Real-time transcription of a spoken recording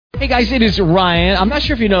Hey guys, it is Ryan. I'm not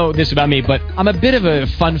sure if you know this about me, but I'm a bit of a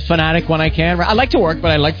fun fanatic when I can. I like to work,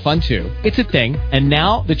 but I like fun too. It's a thing. And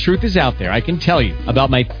now the truth is out there. I can tell you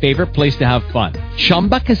about my favorite place to have fun.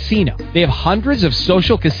 Chumba Casino. They have hundreds of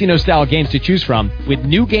social casino style games to choose from with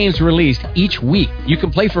new games released each week. You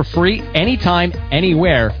can play for free anytime,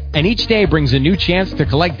 anywhere. And each day brings a new chance to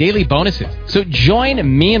collect daily bonuses. So join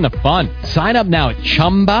me in the fun. Sign up now at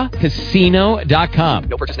ChumbaCasino.com.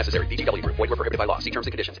 No purchase necessary. VGW Group. Void where prohibited by law. See terms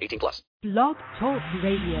and conditions. 18+. Blog Talk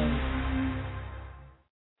Radio.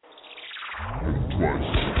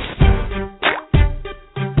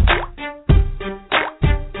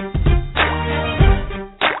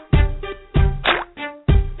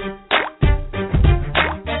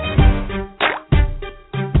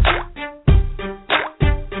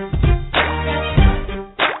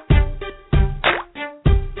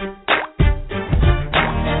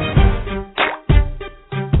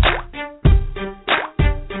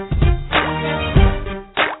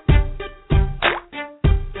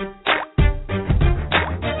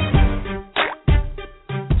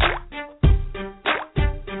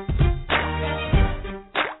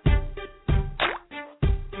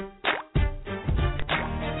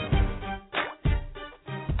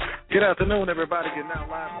 Good afternoon, everybody. You're now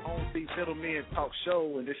live on the Gentlemen Talk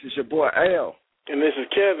Show, and this is your boy Al. And this is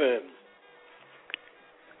Kevin.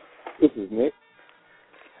 This is Nick.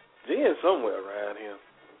 Jen's somewhere around here.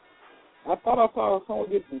 I thought I saw someone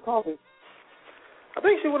get some coffee. I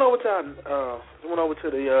think she went over to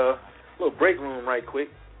the little break room right quick.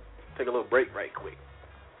 Take a little break right quick.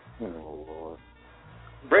 Oh, Lord.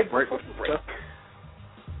 Break. Man,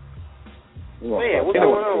 what's going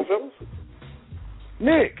on, fellas?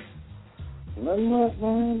 Nick.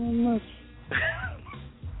 Nothing much.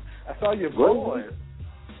 I saw your boy.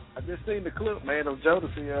 I just seen the clip, man, of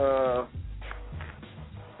Jodeci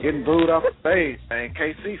getting booed off the stage, man.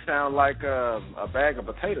 KC sound like a bag of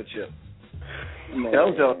potato chips.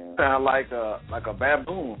 JoJo sound like a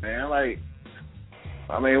baboon, man. Like,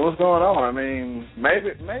 I mean, what's going on? I mean,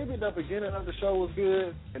 maybe the beginning of the show was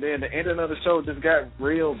good, and then the ending of the show just got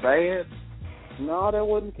real bad. No, that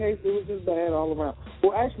wasn't the case. It was just bad all around.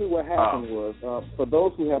 Well, actually, what happened was, for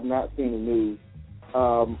those who have not seen the news,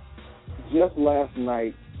 just last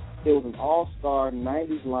night, there was an all-star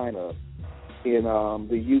 90s lineup in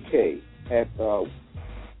the UK at the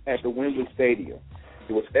Wembley Stadium.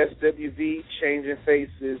 It was SWV, Changing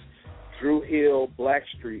Faces, Drew Hill,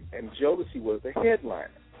 Blackstreet, and Jodeci was the headliner.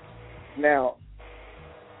 Now,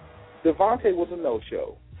 Devontae was a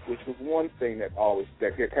no-show, which was one thing that kind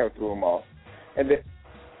of threw him off. And then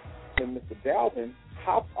Mr. Dalvin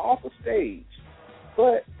hops off the stage,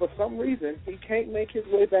 but for some reason he can't make his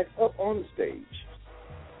way back up on the stage.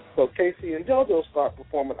 So Casey and JoJo start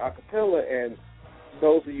performing a cappella, and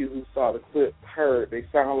those of you who saw the clip heard they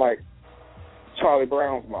sound like Charlie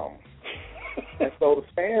Brown's mama. And so the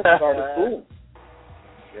fans started booing.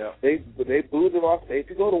 Yeah, they booed them off stage.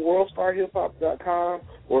 If you go to worldstarhiphop.com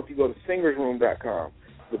or if you go to singersroom.com,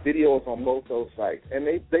 the video is on both those sites, and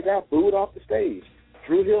they got booed off the stage.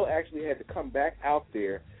 Drew Hill actually had to come back out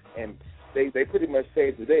there, and they pretty much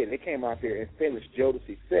saved the day. They came out there and finished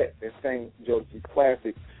Jodeci's set and sang Jodeci's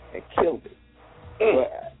classic and killed it.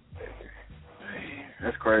 But,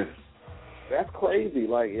 that's crazy. That's crazy.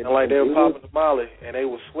 Like they were popping the molly and they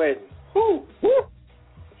were sweating. Whoo!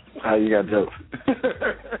 How you got jokes?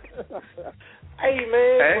 Hey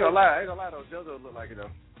man, I ain't gonna lie though. JoJo look like it though.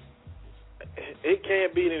 It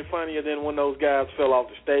can't be any funnier than when those guys fell off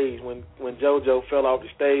the stage, when JoJo fell off the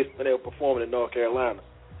stage when they were performing in North Carolina.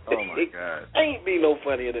 Oh, my God. Ain't be no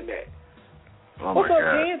funnier than that. Oh, What's my up,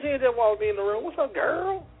 God. Jen? Jen just walked in the room. What's up,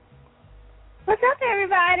 girl? What's up,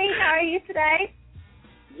 everybody? How are you today?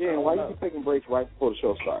 Yeah, why you keep taking breaks right before the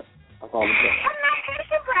show starts? That's all I'm saying.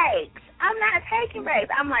 I'm not taking breaks.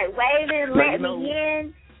 I'm like waving, let me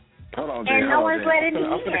in. Hold on, Jen. And no one's letting me in.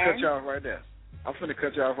 I'm finna cut you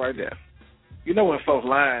off right there. You know when folks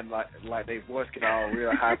lying, like their voice get all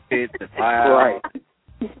real high pitched and loud. Right.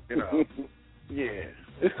 You know. Yeah.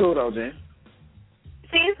 It's cool though, Jen.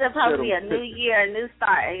 See, it's supposed to be a new year, a new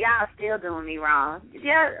start, and y'all still doing me wrong.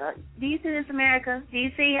 Yeah, do you see this, America? Do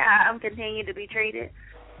you see how I'm continuing to be treated?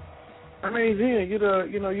 I mean, Jen, you're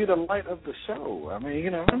the light of the show. I mean,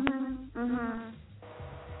 you know.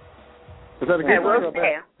 Is that a good what's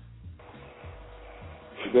there?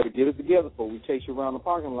 You better get it together before we chase you around the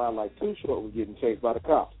parking lot like Too Short was getting chased by the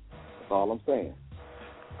cops. That's all I'm saying.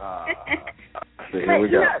 Here we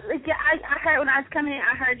go. I heard when I was coming in,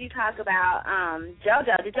 I heard you talk about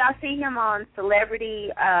JoJo. Did y'all see him on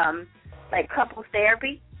Celebrity, like couples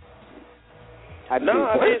therapy? I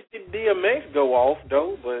didn't see DMX go off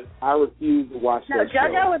though, but I refuse to watch that show.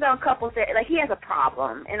 JoJo was on Couples that like he has a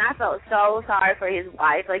problem, and I felt so sorry for his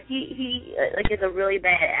wife. Like he is a really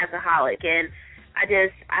bad alcoholic, and I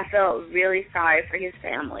felt really sorry for his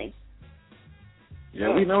family.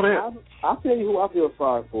 Yeah, we know that. I'll tell you who I feel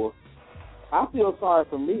sorry for. I feel sorry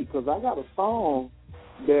for me because I got a song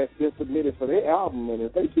that's been submitted for their album, and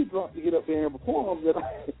if they too drunk to get up there and perform, then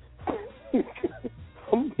I'm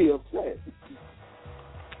gonna be upset.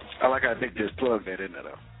 I like how Nick just plugged that in there,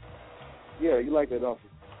 though. Yeah, you like that, don't you?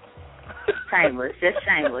 Shameless, just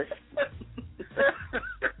shameless.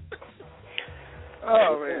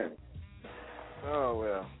 Oh, man. Oh,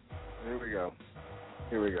 well. Here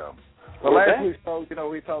we go. Well, last week,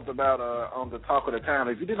 we talked about on the Talk of the Town.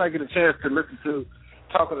 If you did not get a chance to listen to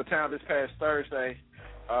Talk of the Town this past Thursday,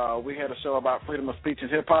 we had a show about freedom of speech in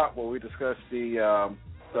hip-hop where we discussed the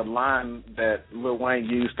line that Lil Wayne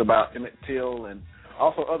used about Emmett Till and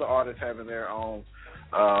also other artists having their own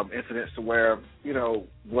incidents to where,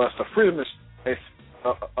 was the freedom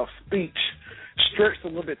of speech stretched a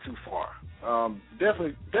little bit too far.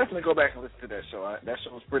 Definitely go back and listen to that show. That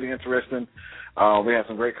show was pretty interesting. We had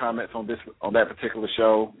some great comments on that particular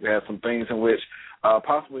show. We had some things in which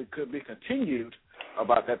possibly could be continued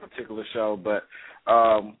about that particular show, but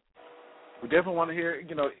we definitely want to hear,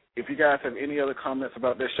 if you guys have any other comments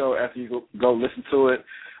about this show after you go listen to it,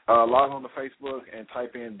 log on to Facebook and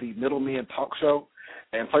type in the Middlemen Talk Show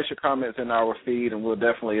and place your comments in our feed, and we'll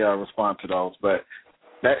definitely respond to those. But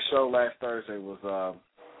that show last Thursday was a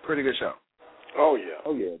pretty good show. Oh, yeah.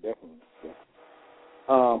 Oh, yeah, definitely. Yeah.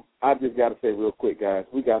 I just got to say real quick, guys,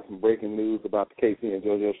 we got some breaking news about the Casey and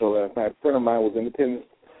JoJo show last night. A friend of mine was in attendance.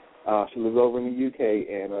 She lives over in the UK,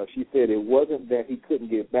 and she said it wasn't that he couldn't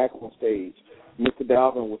get back on stage. Mr.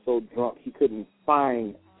 Dalvin was so drunk he couldn't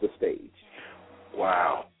find the stage.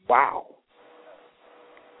 Wow.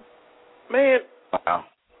 Man, wow.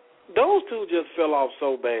 Those two just fell off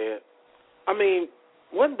so bad. I mean,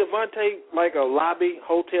 wasn't Devontae like a lobby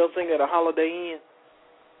hotel singer at a Holiday Inn?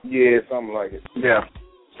 Yeah, something like it. Yeah,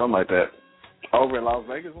 something like that. Over in Las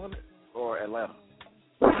Vegas, wasn't it? Or Atlanta?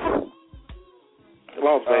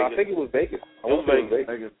 Las Vegas. I think it was Vegas. It was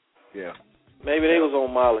Vegas. Yeah. Maybe they was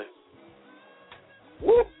on Molly.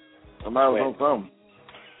 What? Somebody was on something.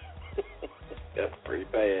 That's pretty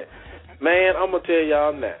bad. Man, I'm going to tell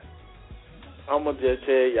y'all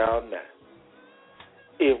now.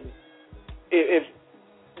 If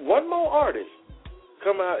one more artist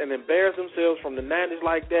come out and embarrass themselves from the 90s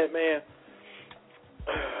like that, man,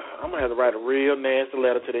 I'm going to have to write a real nasty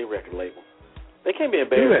letter to their record label. They can't be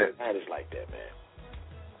embarrassed from the 90s like that, man.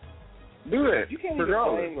 Do that. You can't even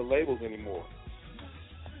blame the labels anymore.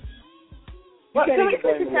 Well, can we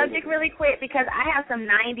switch the subject really quick? Because I have some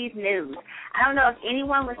 90s news. I don't know if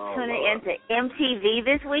anyone was tuning into MTV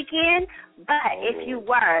this weekend, but if you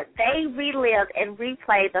were, they relived and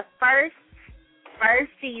replayed the first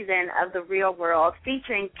season of The Real World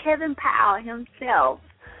featuring Kevin Powell himself,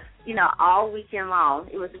 all weekend long.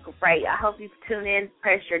 It was great. I hope you tune in,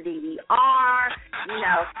 press your DVR,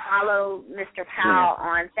 follow Mr. Powell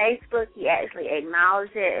on Facebook. He actually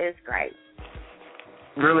acknowledged it. It was great.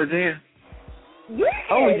 Really, Jen? Yes.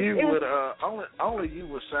 Only you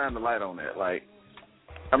would shine the light on that. Like,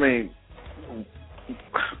 I mean,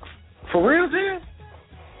 for real, Jen?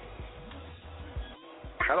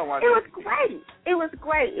 I don't watch it. It was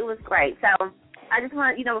great. So I just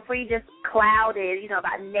want to, before you just clouded,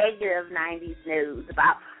 about negative 90s news,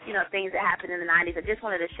 about, things that happened in the 90s, I just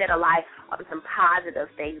wanted to shed a light on some positive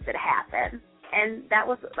things that happened. And that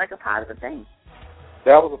was like a positive thing.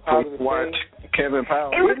 That was a positive thing. Kevin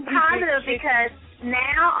Powell. It was positive because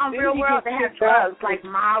now on Real World they have drugs like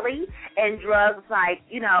Molly and drugs like,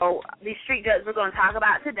 these street drugs we're going to talk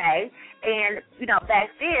about today. And, back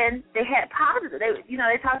then they had positive.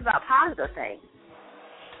 They talked about positive things.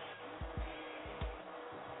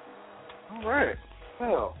 All right.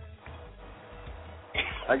 Well,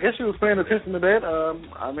 I guess you was paying attention to that.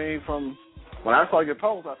 I mean, from when I saw your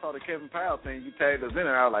post, I saw the Kevin Powell thing. You tagged us in, and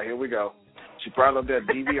I was like, here we go. She brought up that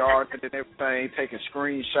DVR and everything, taking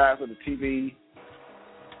screenshots of the TV.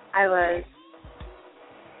 I was.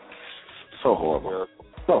 So horrible.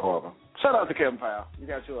 So horrible. Shout out to Kevin Powell. You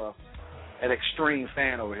got an extreme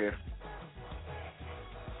fan over here.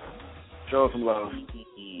 Show us some love.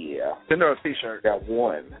 Yeah. Send her a T-shirt. Got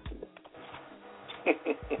one.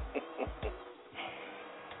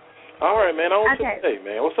 All right, man. Today,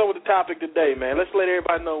 man. What's up with the topic today, man? Let's let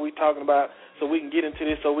everybody know what we're talking about so we can get into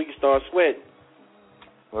this so we can start sweating.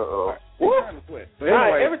 Uh-oh. Woo! Anyway, all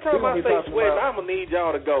right, every time I say sweating, I'm going to need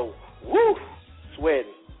y'all to go, woo,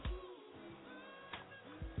 sweating.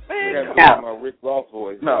 Man, Rick Ross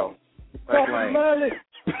voice. No. That's lame.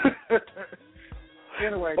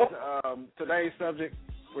 Anyway, today's subject,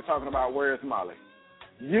 we're talking about where is Molly?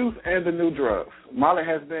 Youth and the new drugs. Molly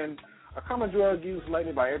has been a common drug used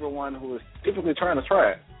lately by everyone who is typically trying to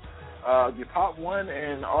try it. You pop one,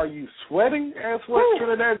 and are you sweating, as what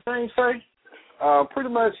Trinidad James say? Pretty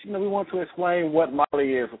much, we want to explain what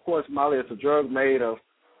Molly is. Of course, Molly is a drug made of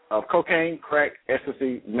cocaine, crack,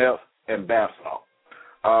 ecstasy, meth, and bath salt.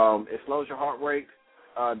 It slows your heart rate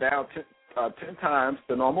down 10 times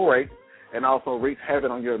the normal rate, and also wreaks havoc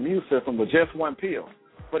on your immune system with just one pill.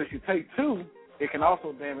 But if you take two, it can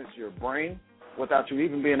also damage your brain without you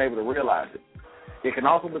even being able to realize it. It can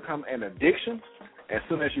also become an addiction. As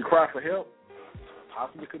soon as you cry for help,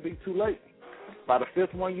 possibly could be too late. By the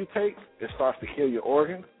fifth one you take, it starts to kill your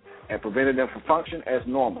organs and preventing them from functioning as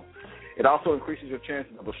normal. It also increases your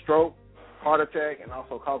chances of a stroke, heart attack, and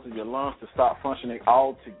also causes your lungs to stop functioning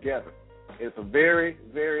altogether. It's a very,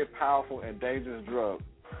 very powerful and dangerous drug.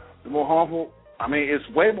 The more harmful, it's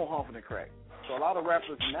way more harmful than crack. So a lot of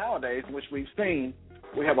rappers nowadays, which we've seen,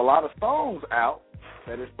 we have a lot of songs out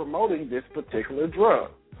that is promoting this particular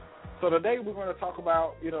drug. So today we're going to talk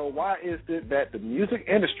about, why is it that the music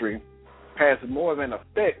industry has more of an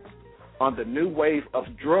effect on the new wave of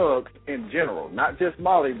drugs in general, not just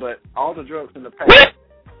Molly, but all the drugs in the past.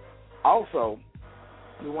 Also,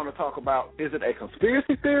 we want to talk about, is it a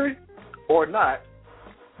conspiracy theory or not?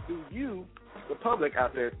 Do you, the public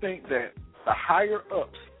out there, think that the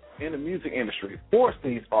higher-ups in the music industry force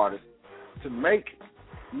these artists to make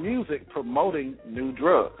music promoting new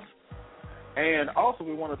drugs? And also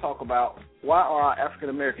we want to talk about why are our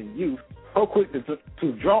African-American youth so quick to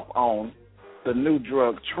jump on the new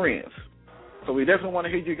drug trends. So we definitely want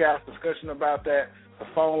to hear you guys' discussion about that. The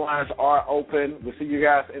phone lines are open. We'll see you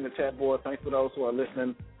guys in the chat board. Thanks for those who are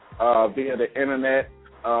listening via the Internet.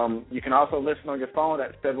 You can also listen on your phone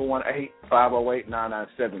at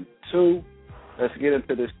 718-508-9972. Let's get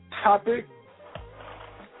into this topic.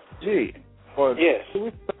 Yes. Should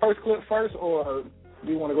we do the first clip first, or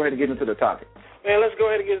do you want to go ahead and get into the topic? Man, let's go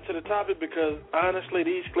ahead and get into the topic because, honestly,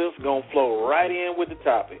 these clips are going to flow right in with the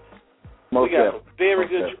topic. We got some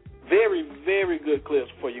very, very good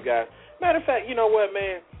clips for you guys. Matter of fact, you know what,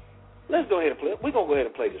 man? Let's go ahead and play. We're going to go ahead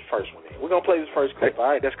and play this first one in. We're going to play this first clip, all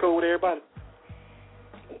right? That's cool with everybody?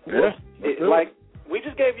 Yeah. We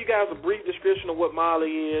just gave you guys a brief description of what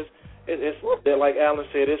Molly is. It's like Alan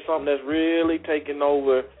said, it's something that's really taking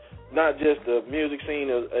over not just the music scene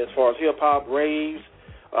as far as hip-hop, raves,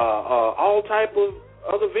 all type of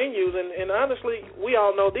other venues. And honestly, we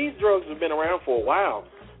all know these drugs have been around for a while,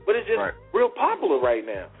 but it's just real popular right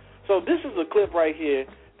now. So this is a clip right here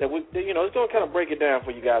that it's going to kind of break it down for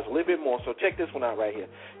you guys a little bit more. So check this one out right here.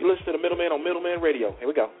 You listen to The Middleman on Middleman Radio. Here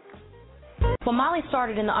we go. Well, Molly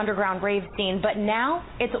started in the underground rave scene, but now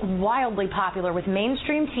it's wildly popular with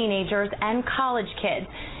mainstream teenagers and college kids.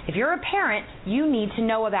 If you're a parent, you need to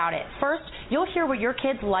know about it. First, you'll hear what your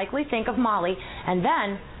kids likely think of Molly, and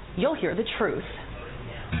then you'll hear the truth.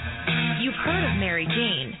 You've heard of Mary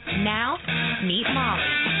Jane. Now, meet Molly.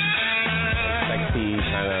 Sexy,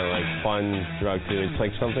 kind of like fun drug too. It's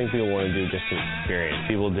like something people want to do just to experience.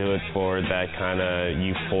 People do it for that kind of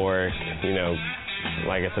euphoric,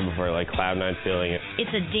 like I said before, like cloud nine feeling.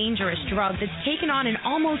 It's a dangerous drug that's taken on an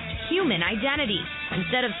almost human identity.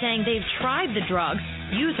 Instead of saying they've tried the drug,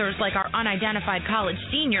 users like our unidentified college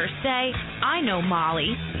seniors say, I know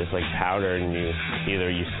Molly. Just like powder, and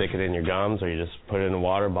either you stick it in your gums or you just put it in a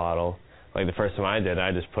water bottle. Like the first time I did,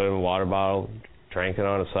 I just put it in a water bottle, drank it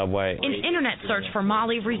on a subway. An internet search for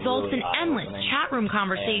Molly results in endless chat room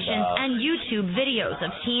conversations and YouTube videos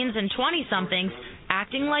of teens and 20-somethings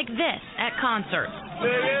acting like this at concerts.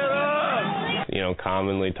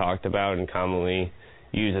 Commonly talked about and commonly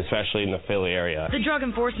used, especially in the Philly area. The Drug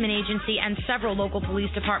Enforcement Agency and several local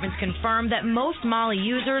police departments confirm that most Molly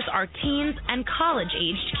users are teens and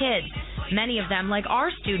college-aged kids. Many of them, like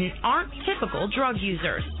our student, aren't typical drug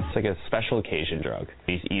users. It's like a special occasion drug.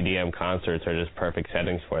 These EDM concerts are just perfect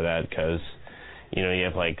settings for that because, you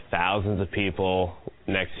have like thousands of people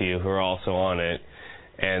next to you who are also on it,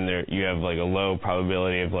 and you have like a low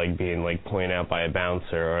probability of like being like pointed out by a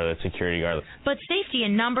bouncer or the security guard. But safety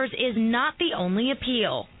in numbers is not the only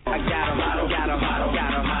appeal.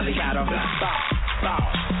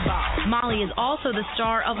 Molly is also the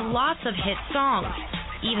star of lots of hit songs,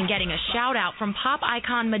 even getting a shout-out from pop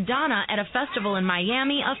icon Madonna at a festival in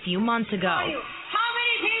Miami a few months ago. How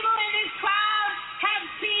many people in this crowd have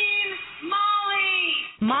seen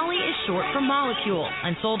Molly? Molly is short for molecule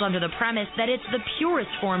and sold under the premise that it's the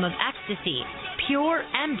purest form of ecstasy, pure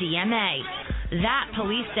MDMA. That,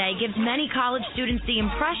 police say, gives many college students the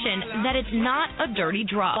impression that it's not a dirty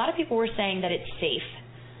drug. A lot of people were saying that it's safe.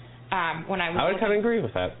 I would kind of agree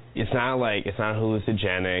with that. It's not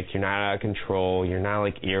hallucinogenic. You're not out of control. You're not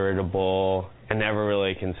irritable. I never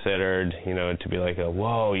really considered, to be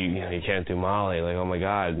whoa, you can't do Molly. Oh my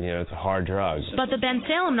God, it's a hard drug. But the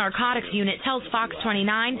Bensalem Narcotics Unit tells Fox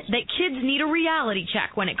 29 that kids need a reality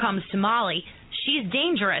check when it comes to Molly. She's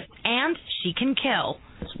dangerous and she can kill.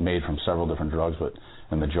 It's made from several different drugs, but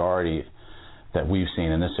the majority that we've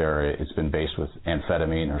seen in this area, it's been based with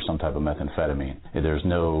amphetamine or some type of methamphetamine. There's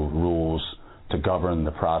no rules to govern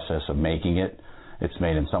the process of making it. It's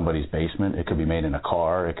made in somebody's basement. It could be made in a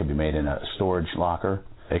car. It could be made in a storage locker.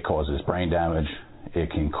 It causes brain damage.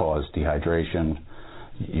 It can cause dehydration.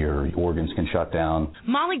 Your organs can shut down.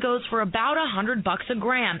 Molly goes for about $100 a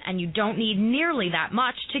gram, and you don't need nearly that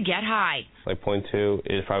much to get high. 0.2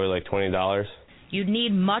 is probably $20. You'd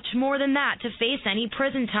need much more than that to face any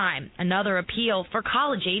prison time. Another appeal for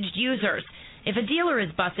college-aged users. If a dealer is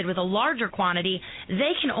busted with a larger quantity,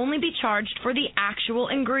 they can only be charged for the actual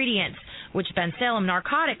ingredients, which Bensalem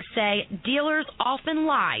Narcotics say dealers often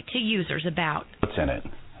lie to users about. What's in it?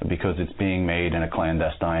 Because it's being made in a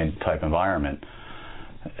clandestine type environment,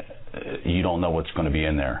 you don't know what's going to be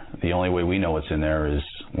in there. The only way we know what's in there is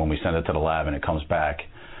when we send it to the lab and it comes back.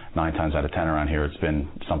 9 times out of 10 around here, it's been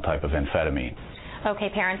some type of amphetamine. Okay,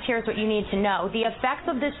 parents, here's what you need to know. The effects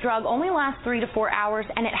of this drug only last 3 to 4 hours,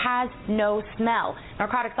 and it has no smell.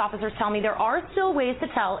 Narcotics officers tell me there are still ways to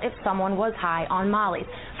tell if someone was high on Molly's.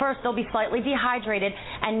 First, they'll be slightly dehydrated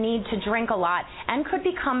and need to drink a lot and could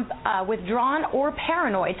become withdrawn or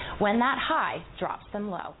paranoid when that high drops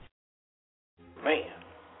them low. Man,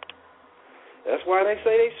 that's why they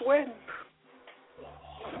say they sweating.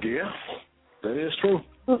 Yeah, that is true.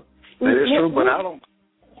 That is true, but I don't...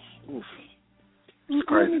 Oof.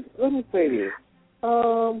 Let me say this.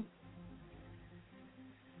 I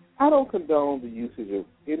don't condone the usage of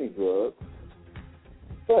any drugs,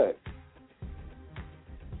 but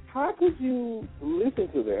how could you listen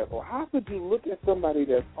to that, or how could you look at somebody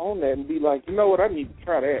that's on that and be like, you know what, I need to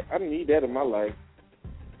try that. I need that in my life.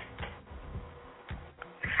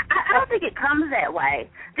 I don't think it comes that way.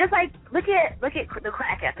 Just look at the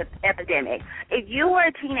crack epidemic. If you were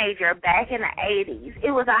a teenager back in the 80s,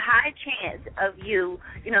 it was a high chance of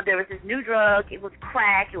there was this new drug, it was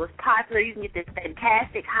crack, it was popular, you can get this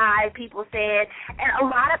fantastic high, people said, and a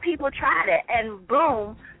lot of people tried it, and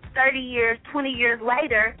boom, 30 years, 20 years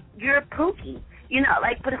later, you're pookie.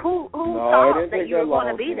 But who thought that you were going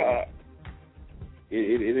to be that?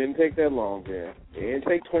 It didn't take that long, man. It didn't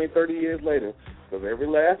take 20, 30 years later. Because every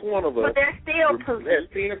last one of us has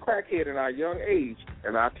seen a crackhead in our young age.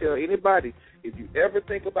 And I tell anybody, if you ever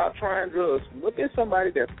think about trying drugs, look at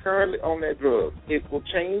somebody that's currently on that drug. It will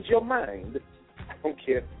change your mind. I don't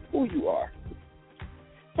care who you are.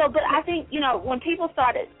 But I think, when people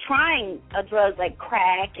started trying drugs like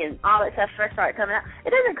crack and all that stuff first started coming out,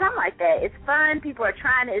 it doesn't come like that. It's fun. People are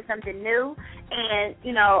trying it. It's something new. And,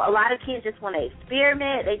 a lot of kids just want to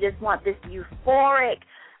experiment. They just want this euphoric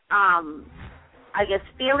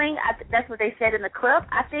feeling. That's what they said in the clip.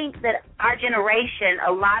 I think that our generation,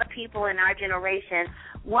 a lot of people in our generation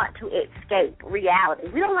want to escape reality.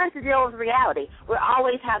 We don't like to deal with reality. We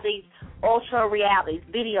always have these ultra realities,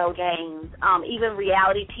 video games, even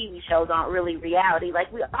reality TV shows aren't really reality.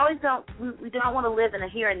 We always don't want to live in the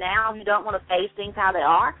here and now. We don't want to face things how they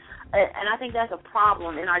are. And I think that's a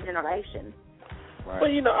problem in our generation. Right.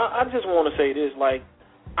 Well, I just want to say this.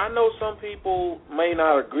 I know some people may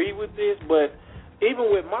not agree with this, but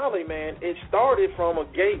even with Molly, man, it started from a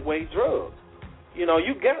gateway drug. You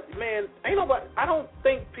got, man, ain't nobody, I don't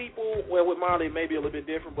think people, well, with Molly it may be a little bit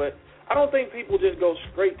different, but I don't think people just go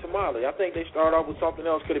straight to Molly. I think they start off with something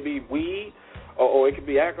else. Could it be weed, or it could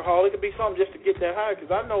be alcohol? It could be something just to get that high,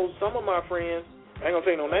 because I know some of my friends, I ain't going to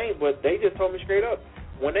say no names, but they just told me straight up,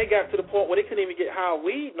 when they got to the point where they couldn't even get high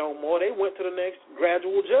weed no more, they went to the next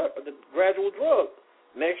gradual drug.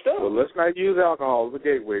 Next up. Well, let's not use alcohol as a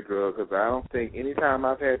gateway drug, because I don't think any time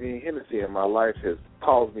I've had any Hennessy in my life has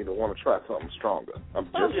caused me to want to try something stronger.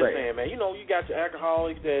 I'm just saying, man. You got your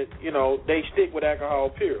alcoholics that, they stick with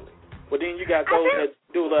alcohol purely. But then you got those that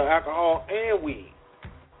do the alcohol and weed.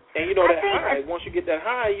 And that high, once you get that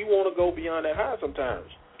high, you want to go beyond that high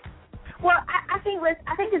sometimes. Well, I think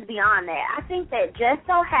it's beyond that. I think that just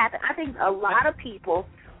so happened, I think a lot of people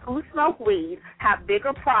who smoke weed have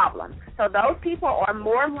bigger problems. So those people are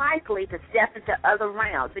more likely to step into other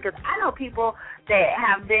realms, because I know people that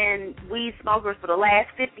have been weed smokers for the last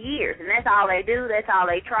 50 years, and that's all they do, that's all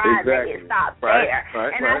they try, and they get stopped there.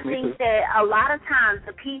 And I think that a lot of times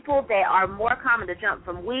the people that are more common to jump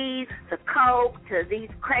from weed to coke to these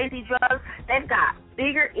crazy drugs, they've got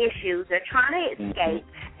bigger issues. They're trying to escape,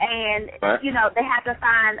 and, you know, they have to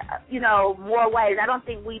find, you know, more ways. I don't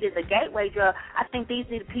think weed is a gateway drug. I think these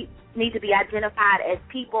need to be identified as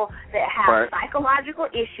people that have psychological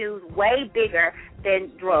issues way bigger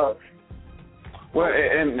than drugs. Well,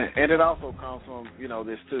 and it also comes from, you know,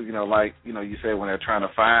 this too, you know, like, you know, you said when they're trying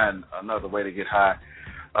to find another way to get high,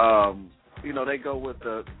 you know, they go with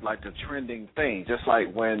the trending thing. Just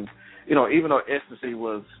like when, you know, even though ecstasy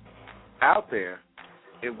was out there,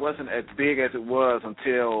 it wasn't as big as it was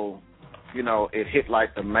until, you know, it hit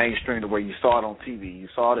like the mainstream to where you saw it on TV, you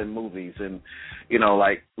saw it in movies, and, you know,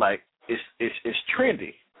 like it's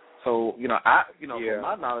trendy. So, you know, from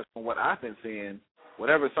my knowledge, from what I've been seeing,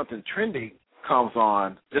 whenever something trendy comes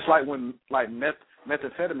on, just like when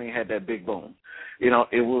methamphetamine had that big boom, you know,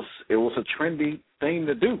 it was a trendy thing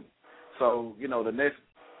to do. So, you know, the next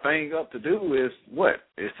thing up to do is what?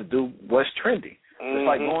 Is to do what's trendy. It's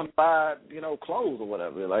like going to buy, you know, clothes or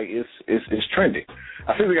whatever. Like it's trendy.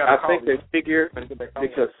 I think they figure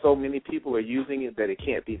because so many people are using it that it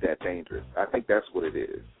can't be that dangerous. I think that's what it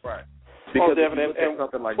is. Right. Because and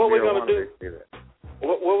something like what we're gonna do.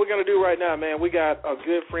 What we're gonna do right now, man? We got a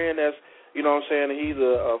good friend that's, you know what I'm saying, he's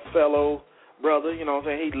a fellow brother. You know what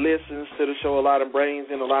I'm saying. He listens to the show a lot and brings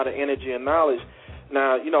in a lot of energy and knowledge.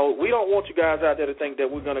 Now, you know, we don't want you guys out there to think that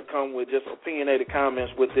we're going to come with just opinionated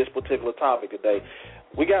comments with this particular topic today.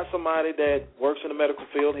 We got somebody that works in the medical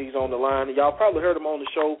field. He's on the line. Y'all probably heard him on the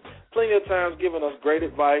show plenty of times giving us great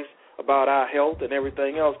advice about our health and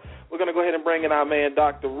everything else. We're going to go ahead and bring in our man,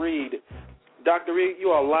 Dr. Reed. Dr. Reed,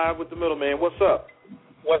 you are live with the middleman. What's up?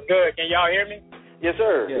 What's good? Can y'all hear me? Yes,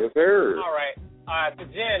 sir. Yes, sir. All right. So,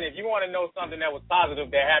 Jen, if you want to know something that was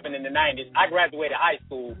positive that happened in the 90s, I graduated high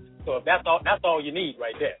school. So if that's all you need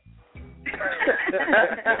right there.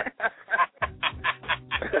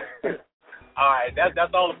 All right,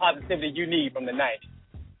 that's all the positivity you need from the 90s.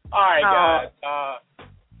 All right, guys.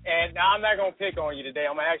 And I'm not gonna pick on you today.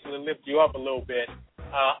 I'm gonna actually lift you up a little bit.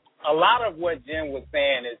 A lot of what Jen was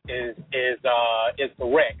saying is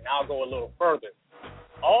correct, and I'll go a little further.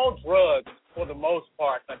 All drugs, for the most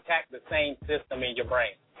part, attack the same system in your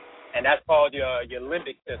brain. And that's called your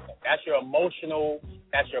limbic system. That's your emotional,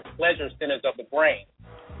 that's your pleasure centers of the brain.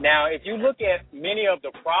 Now, if you look at many of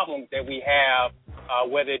the problems that we have,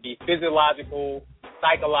 whether it be physiological,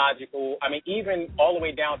 psychological, I mean, even all the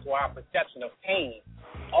way down to our perception of pain,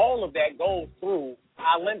 all of that goes through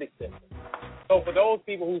our limbic system. So for those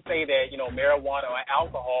people who say that, you know, marijuana or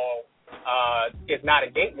alcohol is not a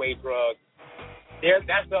gateway drug,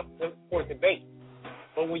 that's up for debate.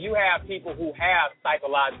 But when you have people who have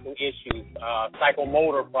psychological issues,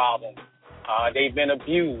 psychomotor problems, they've been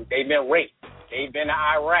abused, they've been raped, they've been to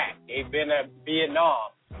Iraq, they've been to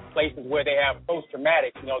Vietnam, places where they have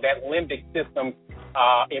post-traumatic, you know, that limbic system,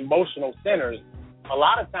 emotional centers, a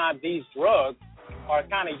lot of times these drugs are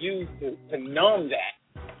kind of used to numb that.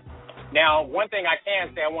 Now, one thing I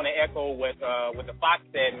can say, I want to echo what the Fox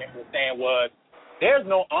said was saying was, there's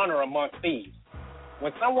no honor amongst thieves.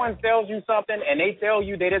 When someone sells you something and they tell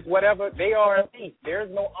you that it's whatever, they are a thief. There's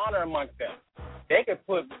no honor amongst them. They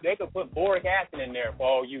could put boric acid in there for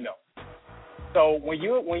all you know. So when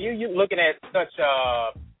you're looking at such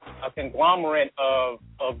a conglomerate of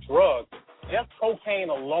drugs, just cocaine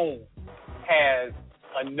alone has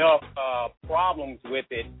enough problems with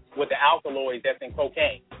it, with the alkaloids that's in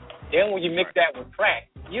cocaine. Then when you mix that with crack,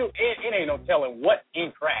 it ain't no telling what's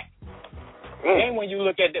in crack. Then when you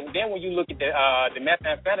look at the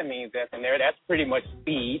methamphetamines that's in there, that's pretty much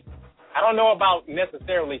speed. I don't know about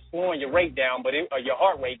necessarily slowing your rate down, or your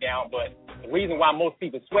heart rate down, but the reason why most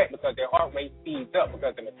people sweat because their heart rate speeds up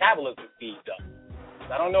because the metabolism speeds up.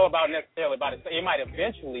 So I don't know about it. It might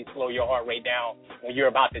eventually slow your heart rate down when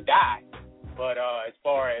you're about to die. But as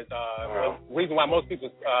far as the reason why most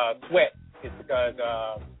people sweat is because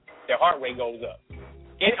their heart rate goes up.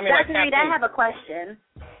 Dr. Reed, I have a question.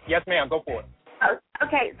 Yes, ma'am. Go for it.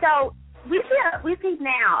 Okay, so we see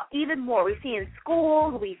now even more. We see in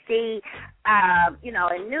schools, we see,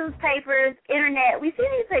 in newspapers, internet. We see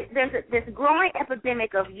there's this growing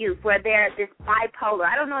epidemic of youth where they're this bipolar.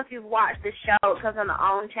 I don't know if you've watched this show. It comes on the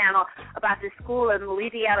OWN channel about this school in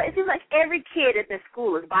Louisiana. It seems like every kid at this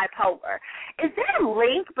school is bipolar. Is there a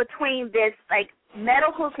link between this,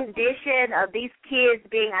 medical condition of these kids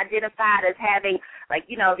being identified as having,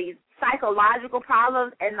 these psychological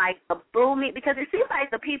problems and like a booming, because it seems like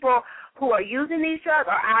the people who are using these drugs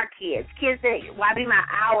are our kids that, why be my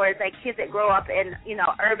hours, like kids that grow up in,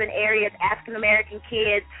 urban areas, African American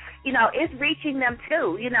kids, it's reaching them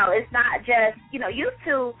too. It's not just,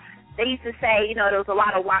 they used to say, there was a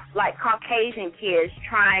lot of like Caucasian kids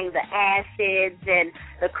trying the acids and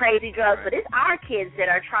the crazy drugs, but it's our kids that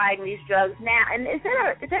are trying these drugs now. And is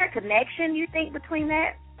there a connection, you think, between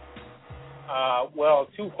that? Well,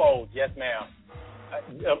 twofold, yes, ma'am.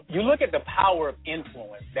 You look at the power of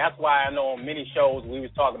influence. That's why I know on many shows we was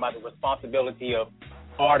talking about the responsibility of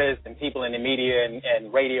artists and people in the media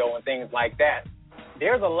and radio and things like that.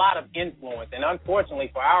 There's a lot of influence, and unfortunately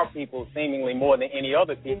for our people, seemingly more than any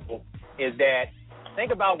other people, is that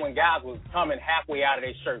think about when guys was coming halfway out of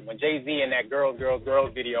their shirt, when Jay-Z in that Girls, Girls,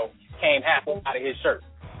 Girls video came halfway out of his shirt.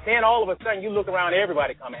 Then all of a sudden you look around,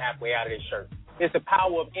 everybody coming halfway out of their shirt. It's the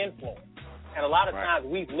power of influence. And a lot of times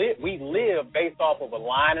we live based off of a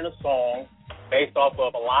line in a song, based off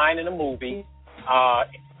of a line in a movie,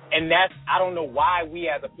 and that's, I don't know why we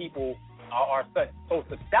as a people are so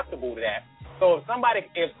susceptible to that. So if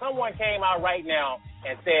someone came out right now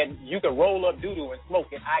and said you could roll up doo-doo and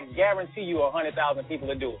smoke it, I guarantee you 100,000 people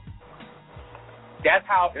would do it. That's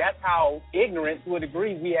how ignorant to a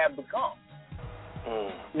degree we have become.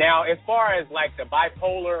 Now, as far as like the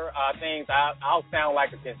bipolar things, I'll sound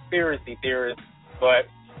like a conspiracy theorist, but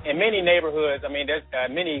in many neighborhoods, I mean, there's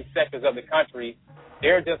many sectors of the country,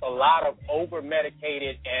 there's just a lot of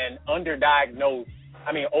over-medicated and overdiagnosed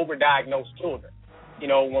children.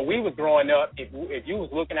 When we was growing up, if you was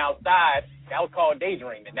looking outside, that was called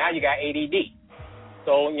daydreaming. Now you got ADD.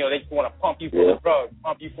 So, they just want to pump you full of drugs,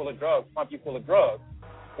 pump you full of drugs, pump you full of drugs.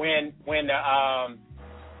 When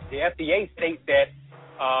the FDA states that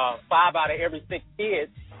 5 out of every 6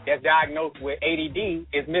 kids that's diagnosed with ADD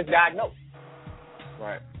is misdiagnosed.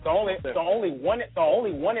 Right. So only one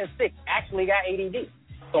in 6 actually got ADD.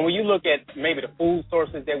 So when you look at maybe the food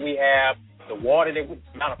sources that we have, the water, the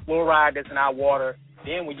amount of fluoride that's in our water,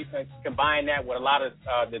 then when you can combine that with a lot of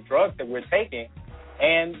the drugs that we're taking,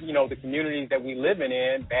 and the communities that we live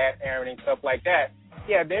in, bad parenting, stuff like that,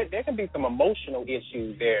 yeah, there can be some emotional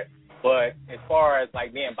issues there. But as far as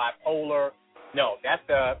like being bipolar, no,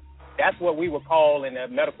 that's what we would call in the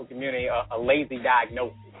medical community a lazy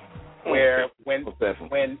diagnosis, where when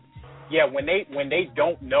they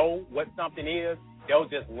don't know what something is,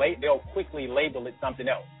 they'll quickly label it something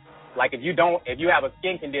else. Like if you have a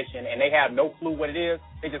skin condition and they have no clue what it is,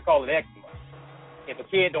 they just call it eczema. If a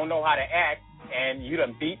kid don't know how to act and you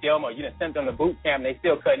done beat them or you done sent them to boot camp and they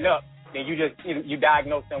still cutting up, then you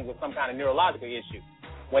diagnose them with some kind of neurological issue,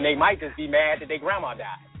 when they might just be mad that their grandma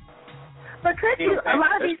died. But a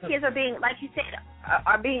lot of these kids are being, like you said,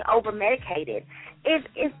 are being over medicated.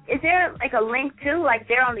 Is there like a link to, like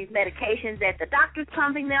they're on these medications that the doctor's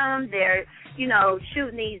pumping them, they're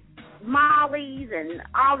shooting these mollies and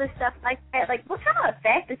all this stuff like that? Like, what kind of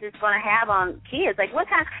effect is this going to have on kids? Like, what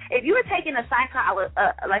kind? If you were taking a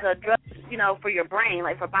like a drug, for your brain,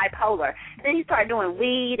 like for bipolar, then you start doing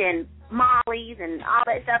weed and mollies and all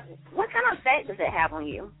that stuff, what kind of effect does it have on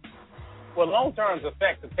you? Well, long-term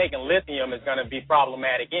effects of taking lithium is going to be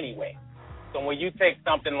problematic anyway. So when you take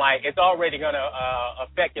something like, it's already going to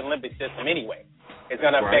affect your limbic system anyway. It's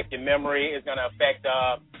going to affect your memory. It's going to affect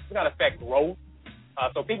growth.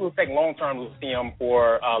 So people who take long-term lithium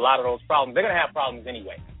for a lot of those problems, they're going to have problems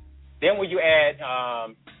anyway. Then when you add,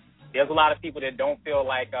 there's a lot of people that don't feel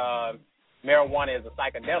like marijuana is a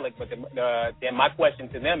psychedelic, but then my question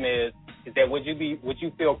to them is that would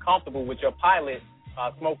you feel comfortable with your pilot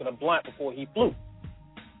smoking a blunt before he flew?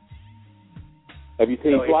 Have you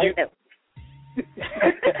seen Flight?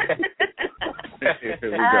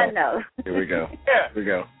 No. Here we go.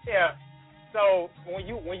 Yeah. So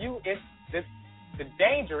the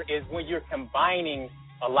danger is when you're combining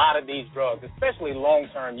a lot of these drugs, especially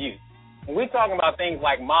long-term use. When we're talking about things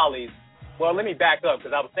like mollies, well, let me back up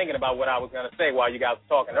because I was thinking about what I was going to say while you guys were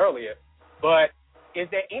talking earlier. But is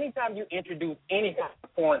that anytime you introduce any kind of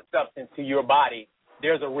foreign substance to your body,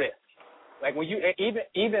 there's a risk. Like when you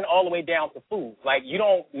even all the way down to food. Like you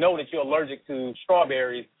don't know that you're allergic to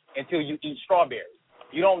strawberries until you eat strawberries.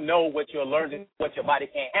 You don't know what you're allergic to, what your body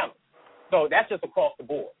can't handle. So that's just across the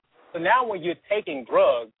board. So now when you're taking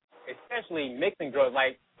drugs, especially mixing drugs,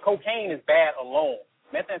 like cocaine is bad alone.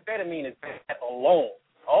 Methamphetamine is bad alone.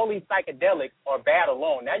 All these psychedelics are bad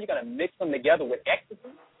alone. Now you're going to mix them together with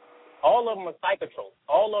ecstasy. All of them are psychotropic.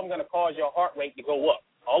 All of them are going to cause your heart rate to go up.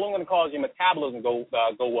 All of them are going to cause your metabolism to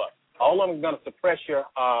go up. All of them are going to suppress your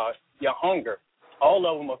hunger. All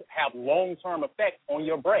of them have long-term effects on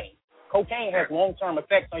your brain. cocaine has long-term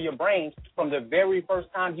effects on your brain from the very first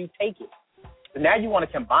time you take it. So now you want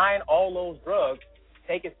to combine all those drugs,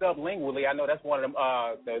 take it sublingually. I know that's one of them,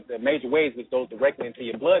 the major ways which goes directly into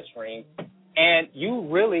your bloodstream. And you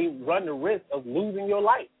really run the risk of losing your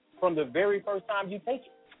life from the very first time you take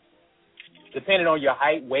it, depending on your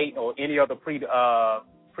height, weight, or any other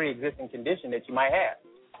pre-existing condition that you might have.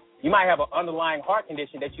 You might have an underlying heart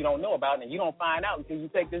condition that you don't know about, and you don't find out until you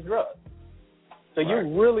take this drug. So you're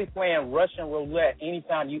really playing Russian roulette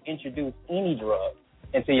anytime you introduce any drug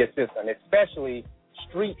into your system, especially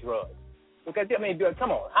street drugs. Because, I mean,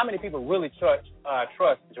 come on, how many people really trust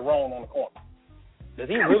Jerome on the corner? Does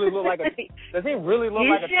he really look like a trustworthy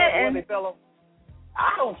fellow?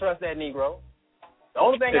 I don't trust that Negro. The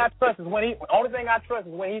only thing I trust is when he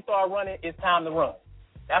started running, it's time to run.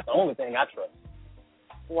 That's the only thing I trust.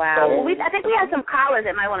 Wow. So, I think we have some callers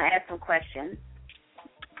that might want to ask some questions.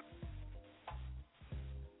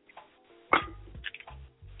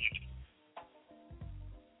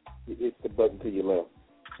 It's the button to your left.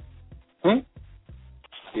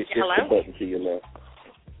 It's Hello? the button to your left.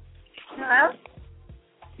 Hello?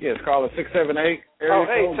 Yes, caller 678.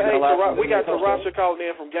 We got Tarasha calling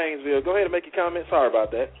in from Gainesville. Go ahead and make your comment. Sorry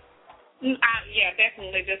about that. Yeah,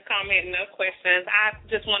 definitely. Just commenting, no questions. I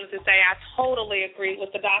just wanted to say I totally agree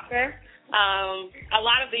with the doctor. A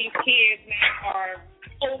lot of these kids now are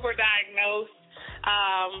overdiagnosed.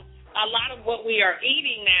 A lot of what we are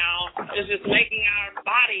eating now is just making our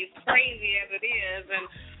bodies crazy as it is. And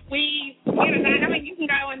you can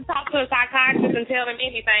go and talk to a psychiatrist and tell them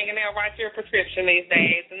anything, and they'll write you a prescription these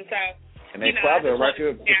days. And so, they probably write you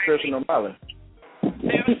a prescription on Molly.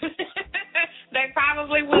 They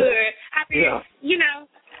probably would. I mean,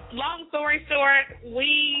 long story short,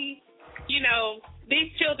 these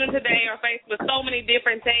children today are faced with so many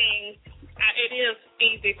different things. It is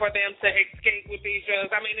easy for them to escape with these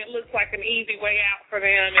drugs. I mean, it looks like an easy way out for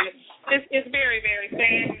them, and it's very, very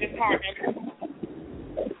sad and disheartening.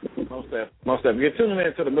 Most definitely. You're tuning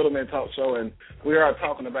in to the Middleman Talk Show, and we are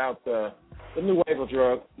talking about the new wave of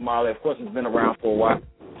drug, Molly. Of course, it's been around for a while.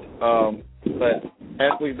 But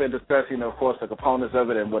as we've been discussing, of course, the components of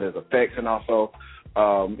it and what it affects, and also,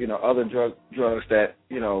 other drugs that,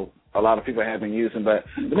 a lot of people have been using. But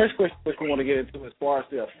the next question which we want to get into as far as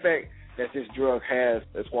the effect that this drug has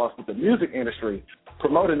as far as with the music industry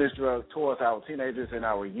promoting this drug towards our teenagers and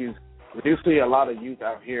our youth. We do see a lot of youth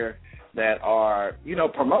out here that are,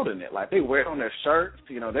 promoting it. Like, they wear it on their shirts.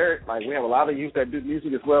 They're like, we have a lot of youth that do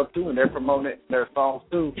music as well, too, and they're promoting their songs,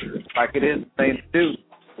 too, like it is the thing to do.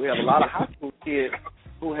 We have a lot of high school kids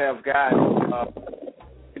who have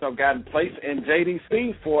gotten placed in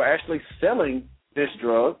JDC for actually selling this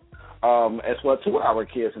drug as well to our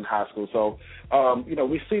kids in high school. So,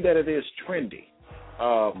 we see that it is trendy.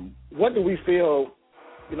 What do we feel,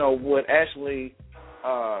 would actually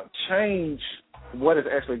change what is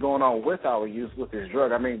actually going on with our youth with this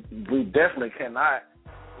drug? I mean, we definitely cannot,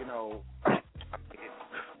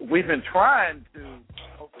 we've been trying to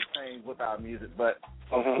hope to change with our music, but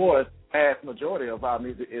of course, vast majority of our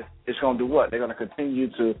music is going to do what? They're going to continue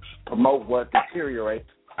to promote what deteriorates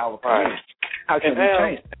our community. How can we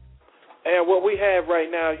change that? And what we have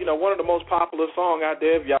right now, one of the most popular songs out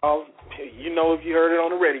there, if y'all, if you heard it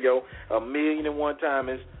on the radio 1,000,001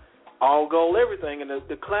 times, is All Gold Everything. And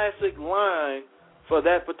the classic line for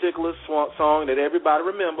that particular song that everybody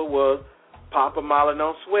remember was Papa Molly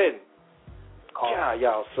No Sweating. God,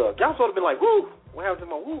 y'all suck. Y'all sort of been like, woo. What happened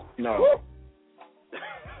to my woo? No. Woo.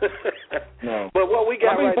 No. But what we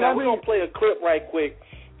got right now, we're going to play a clip right quick.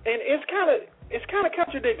 And it's kind of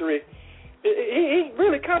contradictory. He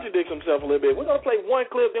really contradicts himself a little bit. We're going to play one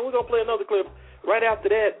clip, then we're going to play another clip right after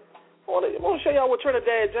that. I want to show y'all what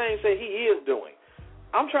Trinidad James said he is doing.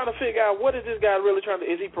 I'm trying to figure out what is this guy really trying to,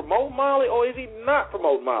 is he promoting Molly or is he not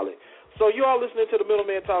promoting Molly? So you all listening to the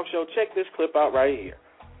Middleman Talk Show, check this clip out right here.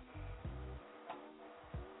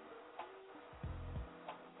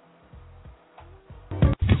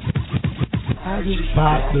 I just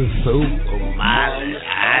popped the soup, Molly.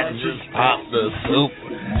 I just popped the soup.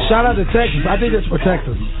 Shout out to Texas. I think it's for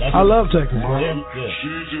Texas. I love Texas, bro. Yeah.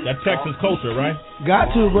 That Texas culture, right?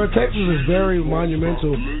 Got to, bro. Texas is very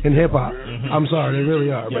monumental in hip-hop. Mm-hmm. I'm sorry. They really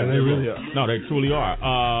are, man. They really are. No, they truly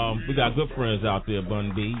are. We got good friends out there,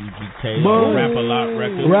 Bun B, UGK, Rap A Lot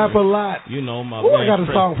Records. Rap A Lot. My man. I got a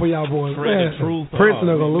Prince, song for y'all boys. The Truth. Prince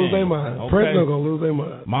not going to lose their mind. Okay. Prince not going to lose their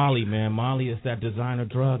mind. Molly, man. Molly is that designer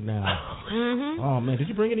drug now. Mm-hmm. Oh, man. Did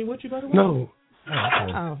you bring any with you, by the way? No.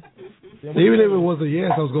 Oh. Even if it was a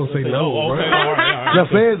yes, I was going to say no. Okay, right? all right. The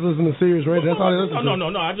fans listen to Sirius Radio. That's all they listen to.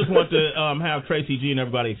 No. I just want to have Tracy G and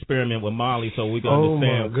everybody experiment with Molly so we can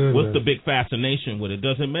understand what's the big fascination with it.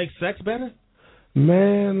 Does it make sex better?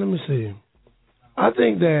 Man, let me see. I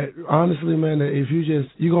think that, honestly, man, that if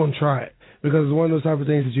you're going to try it. Because it's one of those type of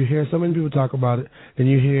things that you hear so many people talk about it, and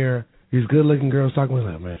you hear these good-looking girls talking about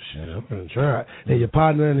it, like, man, shit, I'm going to try it. And your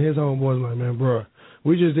partner and his homeboys like, man, bro,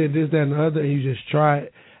 we just did this, that, and the other, and you just try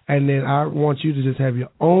it. And then I want you to just have your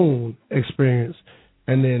own experience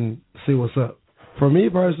and then see what's up. For me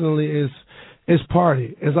personally, it's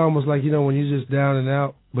party. It's almost like, when you're just down and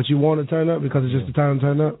out, but you want to turn up because it's just the time to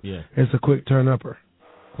turn up. Yeah. It's a quick turn-upper.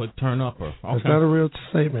 Quick turn-upper. Okay. It's not a real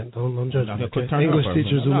statement. Don't judge me. English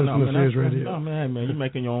teachers who listen to Sirius Radio. No, man, you're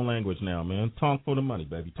making your own language now, man. Talk for the money,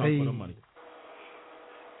 baby. Talk for the money.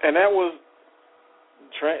 And that was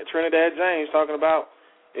Trinidad James talking about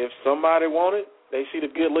if somebody wanted, they see the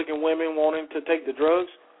good-looking women wanting to take the drugs,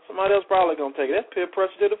 somebody else probably going to take it. That's peer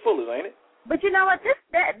pressure to the fullest, ain't it? But you know what?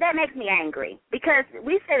 That makes me angry because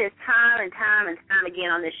we say this time and time again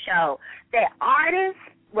on this show that artists,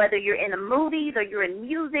 whether you're in the movies or you're in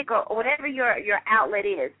music or whatever your outlet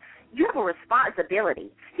is, you have a responsibility.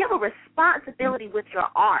 You have a responsibility with your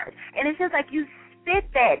art. And it's just like you spit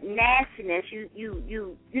that nastiness, you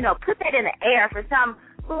put that in the air for some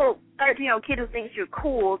little 13-year-old kid who thinks you're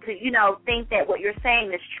cool to, think that what you're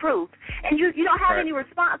saying is truth. And you don't have any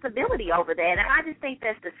responsibility over that. And I just think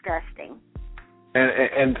that's disgusting.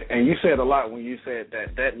 And you said a lot when you said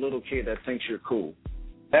that little kid that thinks you're cool.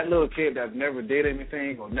 That little kid that never did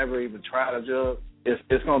anything or never even tried a drug,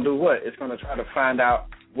 it's going to do what? It's going to try to find out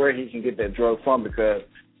where he can get that drug from because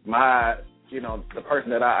the person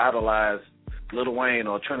that I idolize, Lil Wayne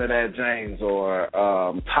or Trinidad James or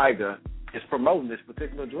Tyga, is promoting this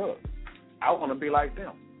particular drug. I want to be like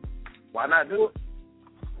them. Why not do it?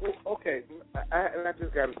 Well, okay, I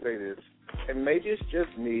just got to say this, and maybe it's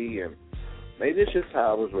just me, and maybe it's just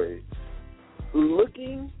how I was raised.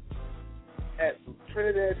 Looking at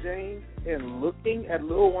Trinidad James and looking at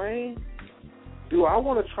Lil Wayne, do I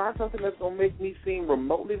want to try something that's going to make me seem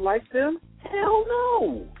remotely like them? Hell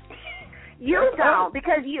no. You don't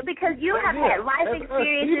because you have had life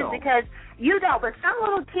experiences because you don't. But some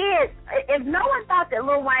little kids, if no one thought that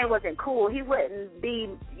Lil Wayne wasn't cool, he wouldn't be,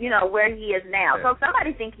 where he is now. Yeah. So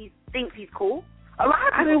somebody thinks he's cool. A lot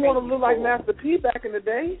of people I didn't want to look like Master P back in the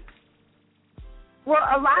day. Well,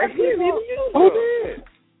 a lot of people. Who did?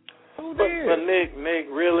 But Nick,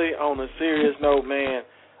 really, on a serious note, man,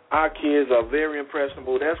 our kids are very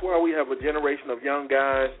impressionable. That's why we have a generation of young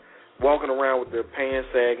guys walking around with their pants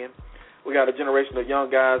sagging. We got a generation of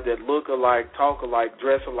young guys that look alike, talk alike,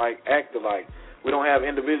 dress alike, act alike. We don't have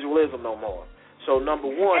individualism no more. So, number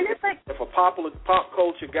one, if a pop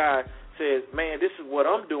culture guy says, man, this is what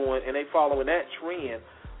I'm doing, and they following that trend,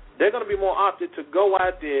 they're going to be more opted to go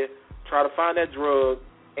out there, try to find that drug,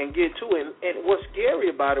 and get to it. And what's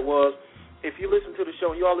scary about it was, if you listen to the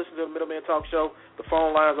show, and you all listen to the Middleman Talk Show, the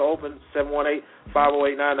phone lines are open,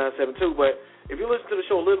 718-508-9972. But if you listen to the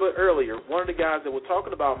show a little bit earlier, one of the guys that were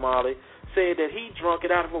talking about Molly said that he drunk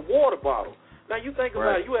it out of a water bottle. Now, you think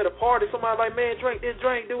about it. You at a party, somebody like, man, drink this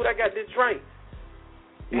drink. Dude, I got this drink.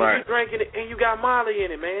 And you drinking it, and you got Molly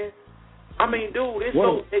in it, man. I mean, dude, it's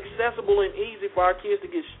so accessible and easy for our kids to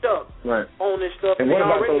get stuck on this stuff. And what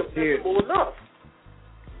about those kids? Enough.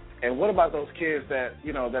 And what about those kids that,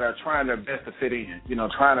 that are trying their best to fit in,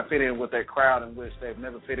 trying to fit in with that crowd in which they've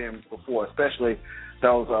never fit in before, especially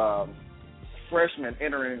those freshmen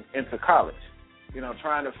entering into college,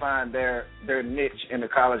 trying to find their niche in the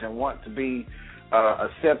college and want to be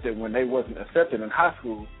accepted when they wasn't accepted in high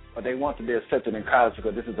school, but they want to be accepted in college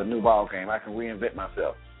because this is a new ball game. I can reinvent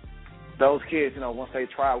myself. Those kids, once they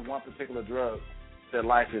try one particular drug, their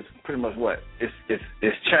life is pretty much what? It's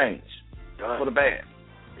changed for the bad.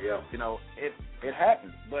 Yeah. It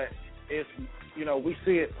happens, but it's, we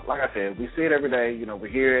see it, like I said, we see it every day, we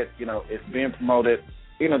hear it, it's being promoted,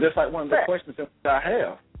 just like one of the questions that I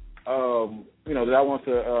have, that I want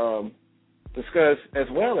to discuss as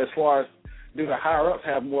well as far as do the higher-ups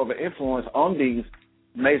have more of an influence on these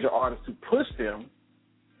major artists to push them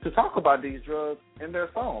to talk about these drugs in their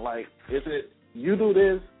song? Like, is it you do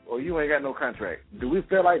this or you ain't got no contract? Do we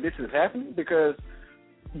feel like this is happening? Because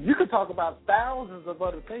you could talk about thousands of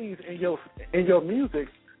other things in your music,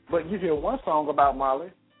 but you hear one song about Molly.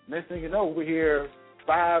 Next thing you know, we hear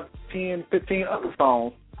 5, 10, 15 other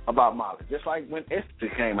songs about Molly, just like when Ecstasy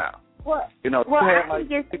came out. Well, had like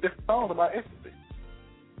different songs about Ecstasy.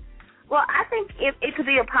 Well, I think it could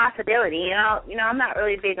be a possibility. I'm not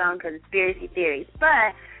really big on conspiracy theories,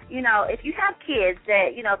 but you know, if you have kids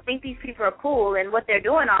that, you know, think these people are cool and what they're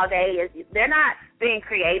doing all day is they're not being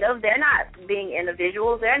creative, they're not being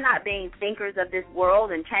individuals, they're not being thinkers of this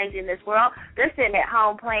world and changing this world. They're sitting at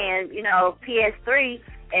home playing, you know, PS3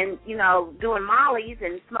 and, you know, doing mollies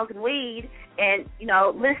and smoking weed and, you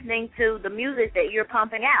know, listening to the music that you're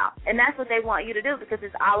pumping out. And that's what they want you to do because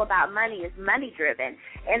it's all about money. It's money-driven.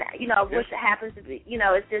 And, you know, which happens to be, you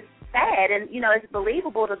know, it's just sad. And, you know, it's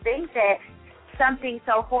believable to think that something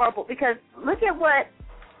so horrible, because look at what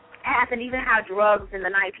happened, even how drugs in the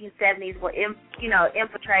 1970s were,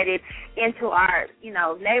 infiltrated into our, you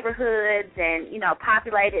know, neighborhoods and, you know,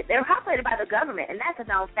 they were populated by the government, and that's a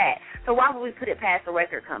known fact. So why would we put it past a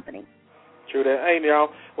record company? True that. Hey, y'all,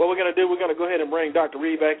 what we're going to do, we're going to go ahead and bring Dr.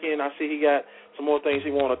 Reed back in. I see he got some more things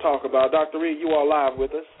he want to talk about. Dr. Reed, you are live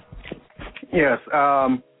with us. Yes.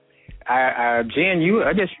 Jen,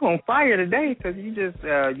 I guess you on fire today because you just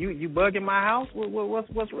you bugging my house.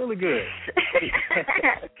 What's really good? It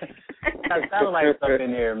sounds like something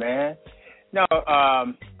in there, man. No, I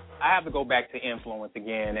have to go back to influence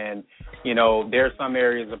again, and you know, there's some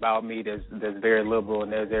areas about me that's very liberal,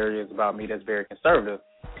 and there's areas about me that's very conservative,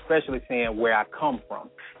 especially seeing where I come from.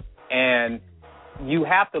 And you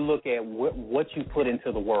have to look at what you put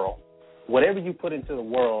into the world. Whatever you put into the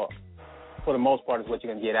world, for the most part, is what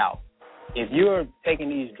you're going to get out. If you're taking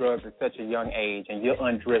these drugs at such a young age and you're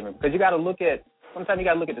undriven, because sometimes you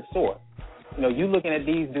got to look at the source. You know, you looking at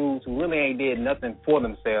these dudes who really ain't did nothing for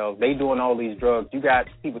themselves. They doing all these drugs. You got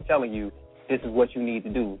people telling you, this is what you need to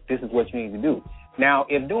do. This is what you need to do. Now,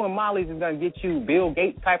 if doing mollies is going to get you Bill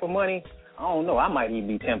Gates type of money, I don't know. I might even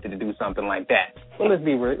be tempted to do something like that. But let's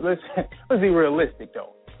be realistic,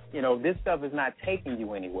 though. You know, this stuff is not taking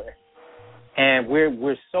you anywhere. And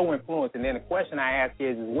we're so influenced. And then the question I ask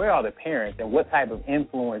is where are the parents and what type of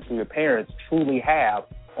influence do the parents truly have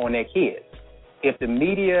on their kids? If the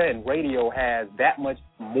media and radio has that much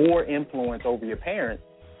more influence over your parents,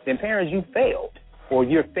 then parents, you failed, or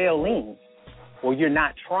you're failing, or you're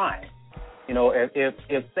not trying. You know,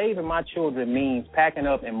 if saving my children means packing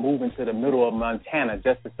up and moving to the middle of Montana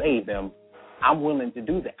just to save them, I'm willing to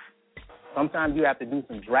do that. Sometimes you have to do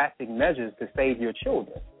some drastic measures to save your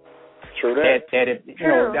children. True that.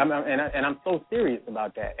 And I'm so serious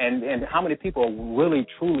about that. And how many people are really,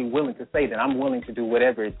 truly willing to say that I'm willing to do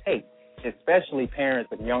whatever it takes, especially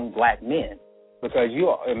parents of young black men, because you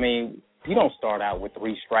don't start out with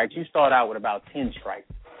 3 strikes. You start out with about 10 strikes.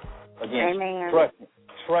 Again,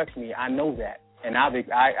 trust me, I know that, and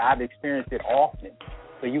I've experienced it often.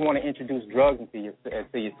 So you want to introduce drugs into your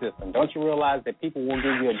system. Don't you realize that people will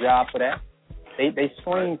give you a job for that? They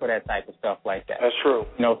scream for that type of stuff like that. That's true.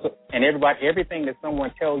 You know, and everything that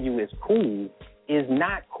someone tells you is cool is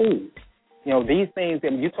not cool. You know, these things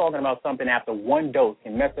that you're talking about, something after one dose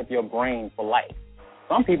can mess up your brain for life.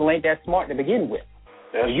 Some people ain't that smart to begin with.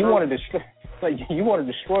 That's you true. want to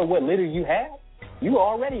destroy what little you have, you're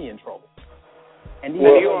already in trouble. And you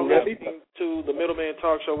are listening to the Middleman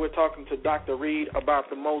Talk Show. We're talking to Dr. Reed about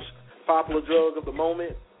the most popular drug of the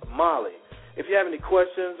moment, Molly. If you have any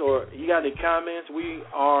questions or you got any comments, we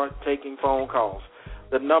are taking phone calls.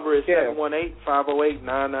 The number is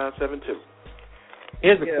 718-508-9972.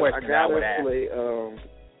 Here's the question I would ask.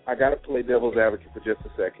 I got to play devil's advocate for just a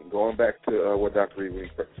second, going back to what Dr.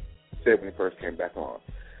 Reed said when he first came back on.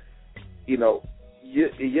 You know,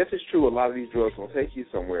 yes, it's true, a lot of these drugs will take you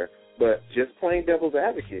somewhere, but just playing devil's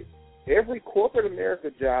advocate, every corporate America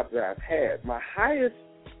job that I've had, my highest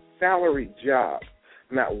salary job,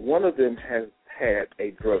 not one of them has had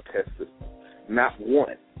a drug test system. Not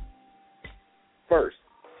one. First.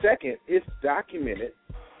 Second, it's documented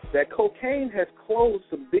that cocaine has closed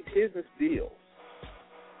some big business deals.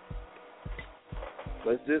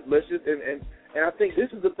 Let's just and I think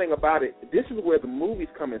this is the thing about it. This is where the movies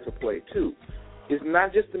come into play too. It's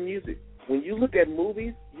not just the music. When you look at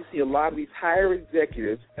movies, you see a lot of these higher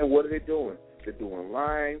executives, and what are they doing? They're doing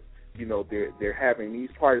lines. You know, they're having these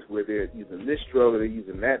parties where they're using this drug or they're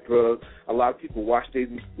using that drug. A lot of people watch these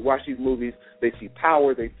movies. They see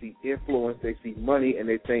power, they see influence, they see money, and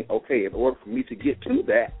they think, okay, in order for me to get to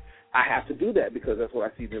that, I have to do that because that's what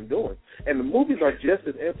I see them doing. And the movies are just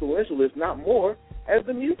as influential, if not more, as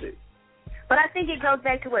the music. But I think it goes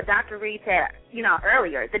back to what Dr. Reed said, you know,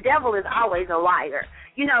 earlier. The devil is always a liar.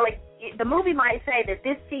 You know, like the movie might say that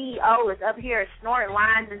this CEO is up here snorting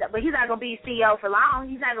lines, but he's not going to be CEO for long.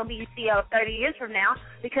 He's not going to be CEO 30 years from now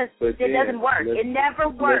because it doesn't work. It never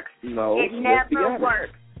works. It never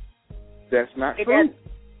works. That's not true.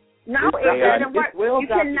 No, it doesn't work. It's well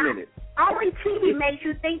documented. only TV makes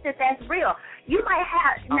you think that that's real. You might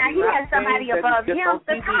have, now he has somebody above him.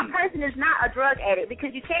 The top person is not a drug addict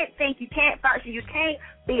because you can't think, you can't function, you can't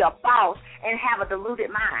be a boss and have a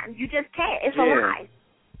deluded mind. You just can't. It's a lie.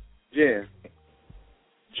 Jen,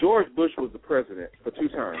 George Bush was the president for 2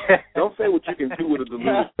 terms. Don't say what you can do with a deluded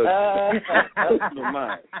mind.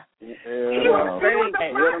 He was the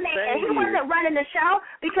front man. He wasn't running the show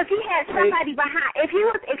because he had somebody behind. If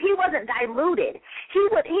he wasn't diluted, he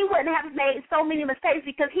wouldn't have made so many mistakes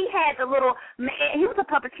because he had the little man. He was a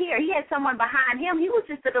puppeteer. He had someone behind him. He was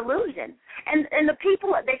just a delusion. And the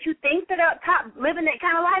people that you think that are up top living that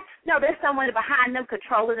kind of life, no, there's someone behind them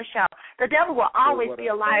controlling the show. The devil will always be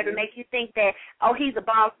a liar to make you think that, oh, he's a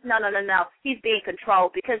boss. No. He's being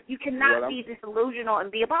controlled because you cannot be disillusional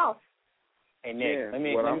and be a boss. Hey, Nick,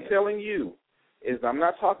 I'm telling you is I'm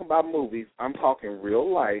not talking about movies. I'm talking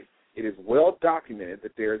real life. It is well documented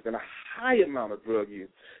that there has been a high amount of drug use,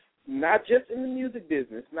 not just in the music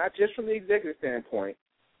business, not just from the executive standpoint,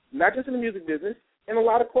 not just in the music business, in a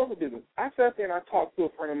lot of corporate business. I sat there and I talked to a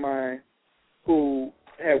friend of mine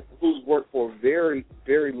who's worked for a very,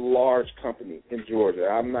 very large company in Georgia.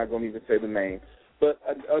 I'm not going to even say the name, but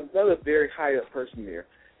another very high-up person there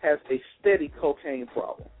has a steady cocaine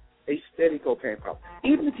problem.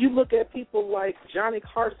 Even if you look at people like Johnny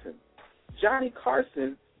Carson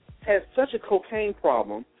has such a cocaine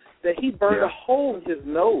problem that he burned a hole in his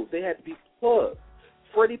nose. They had to be plugged.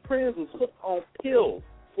 Freddie Prinze was hooked on pills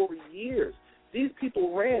for years. These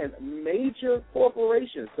people ran major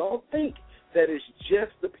corporations. Don't think that it's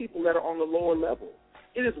just the people that are on the lower level.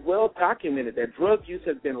 It is well documented that drug use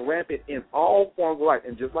has been rampant in all forms of life.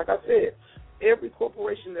 And just like I said, every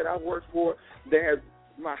corporation that I've worked for that has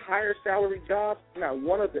my higher salary jobs, not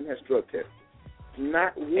one of them has drug tested.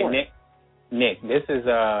 Not one. Hey, Nick, this is,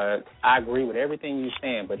 I agree with everything you're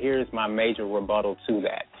saying, but here's my major rebuttal to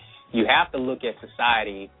that. You have to look at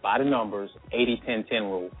society by the numbers, 80-10-10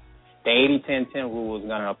 rule. The 80-10-10 rule is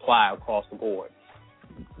going to apply across the board.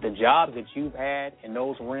 The jobs that you've had in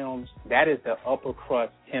those realms, that is the upper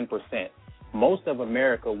crust 10%. Most of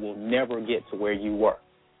America will never get to where you were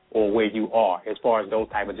or where you are as far as those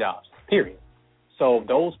type of jobs, period. So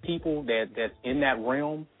those people that's in that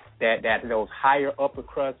realm, that those higher upper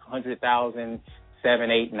crust, 100,000,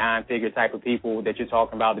 7, 8, 9-figure type of people that you're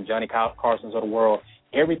talking about, the Johnny Carsons of the world,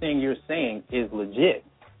 everything you're saying is legit.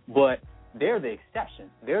 But they're the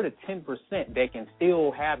exception. They're the 10% that can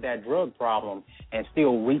still have that drug problem and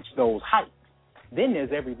still reach those heights. Then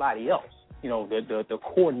there's everybody else, the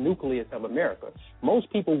core nucleus of America.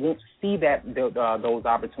 Most people won't see those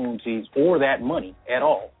opportunities or that money at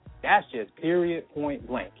all. That's just period, point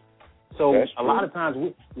blank. So a lot of times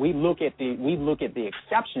we look at the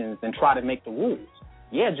exceptions and try to make the rules.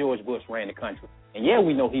 Yeah, George Bush ran the country, and yeah,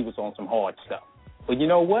 we know he was on some hard stuff. But you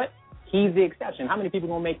know what? He's the exception. How many people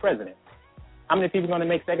are gonna make president? How many people are gonna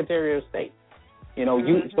make Secretary of State?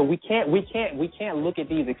 So we can't look at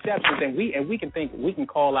these exceptions and we can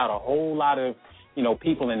call out a whole lot of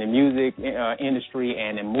people in the music industry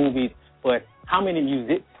and in movies, but how many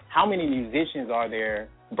musicians are there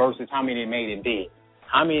versus how many made it big?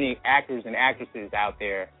 How many actors and actresses out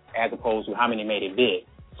there as opposed to how many made it big?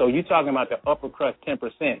 So you're talking about the upper crust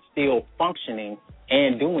 10% still functioning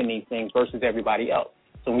and doing these things versus everybody else.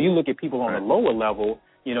 So when you look at people on the lower level,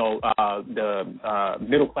 the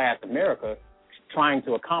middle class America trying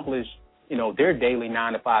to accomplish, their daily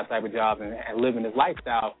 9-to-5 type of jobs and living this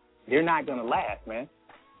lifestyle, they're not going to last, man.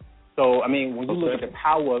 So I mean, when you look at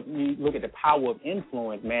the power of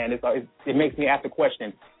influence, man, it makes me ask the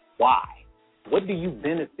question, why? What do you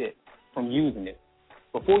benefit from using it?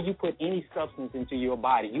 Before you put any substance into your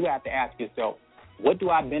body, you have to ask yourself, what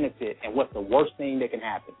do I benefit and what's the worst thing that can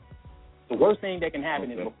happen? The worst thing that can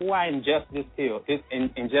happen is before I ingest this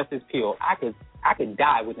pill, I could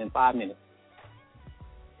die within 5 minutes.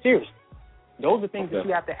 Seriously. Those are things that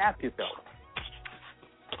you have to ask yourself.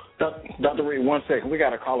 Dr. Reed, 1 second. We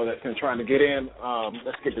got a caller that's been trying to get in.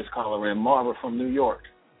 Let's get this caller in. Marva from New York.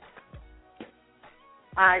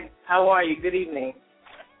 Hi, how are you? Good evening.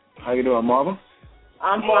 How you doing, Marva?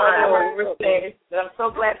 I'm fine. I'm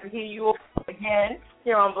so glad to hear you again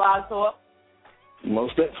here on Blog Talk.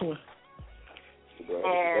 Most definitely.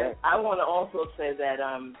 And I want to also say that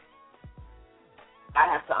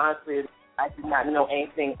I have to honestly, I did not know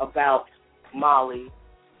anything about Molly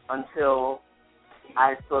until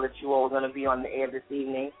I saw that you all were going to be on the air this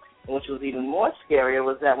evening. And which was even more scarier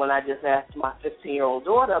was that when I just asked my 15-year-old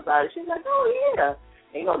daughter about it, she's like, oh, yeah.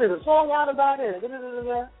 And, there's a song out about it.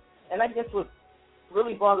 And I guess what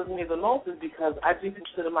really bothers me the most is because I do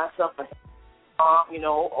consider myself a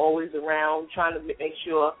mom, always around trying to make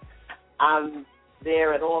sure I'm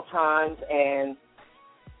there at all times, and,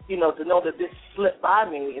 you know, to know that this slipped by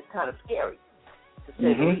me is kind of scary, to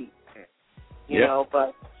say the least. You know,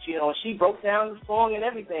 but, you know, she broke down the song and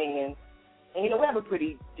everything, and, you know, we have a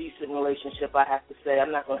pretty decent relationship, I have to say.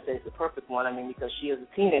 I'm not going to say it's the perfect one, I mean, because she is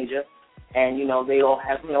a teenager, and, you know, they all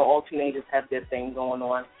have, you know, all teenagers have their thing going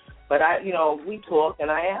on. But, you know, we talked, and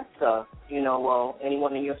I asked her, you know, well,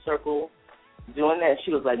 anyone in your circle doing that?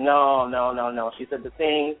 She was like, no. She said the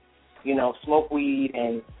thing, you know, smoke weed,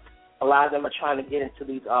 and a lot of them are trying to get into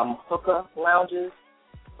these hookah lounges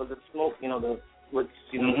for the smoke, you know, the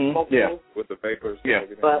smoke. Yeah, with the vapors. Yeah.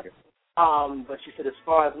 But she said as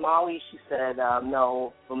far as Molly, she said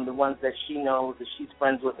no, from the ones that she knows that she's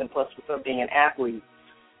friends with, and plus with her being an athlete,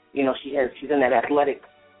 you know, she's in that athletic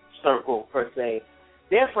circle, per se.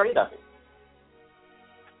 They're afraid of it.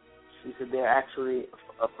 She said they're actually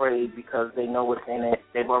afraid because they know what's in it.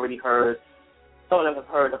 They've already heard. Some of them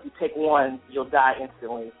have heard if you take one, you'll die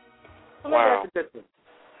instantly. So wow. That's a good thing.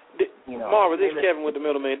 You know, Marva, this is Kevin with the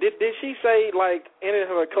middleman. Did she say, like, any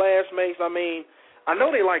of her classmates, I mean, I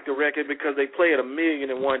know they like the record because they play it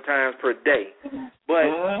 1,000,001 times per day. But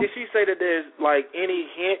did she say that there's, like, any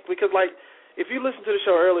hint? Because, like, if you listen to the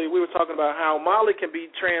show earlier, we were talking about how Molly can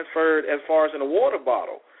be transferred as far as in a water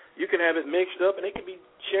bottle. You can have it mixed up, and it can be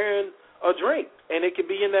sharing a drink, and it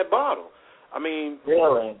can be in that bottle. I mean,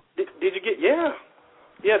 really? Did you get? Yeah.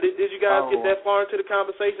 Did you guys get that far into the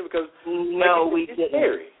conversation? Because no, like, we it's didn't.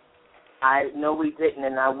 Scary. No, we didn't,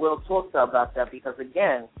 and I will talk to her about that because,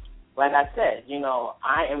 again, like I said, you know,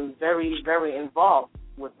 I am very, very involved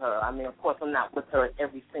with her. I mean, of course, I'm not with her at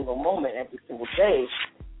every single moment, every single day.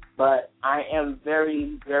 But I am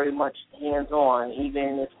very, very much hands-on,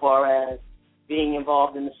 even as far as being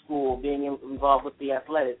involved in the school, being involved with the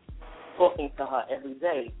athletics, talking to her every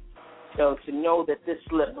day. So to know that this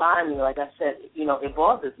slipped by me, like I said, you know, it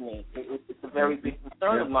bothers me. It's a very big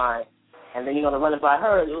concern of mine. And then, you know, to run it by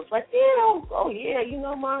her, it was like, you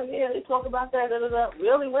know, Mom, they talk about that,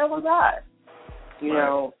 Really, where was I? You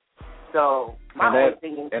know, so my whole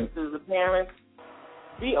thing is to the parents,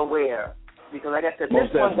 be aware. Because, like I said, this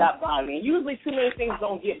one got by me. Usually too many things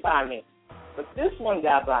don't get by me. But this one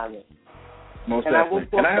got by me. Most and definitely. I will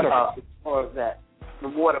talk about as far as that, the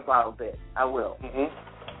water bottle bit. I will.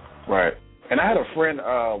 Right. And I had a friend,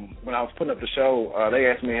 when I was putting up the show, they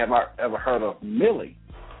asked me, have I ever heard of Millie?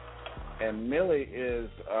 And Millie is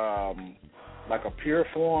like a pure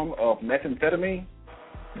form of methamphetamine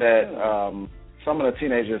that some of the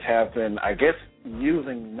teenagers have been, I guess,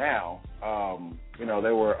 using now. You know,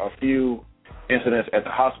 there were a few incidents at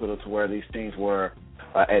the hospital to where these teens were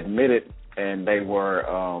admitted and they were,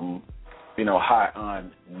 you know, high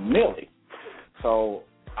on Millie. So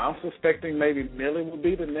I'm suspecting maybe Millie will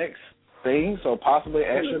be the next thing, so possibly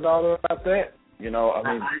ask your daughter about that. You know,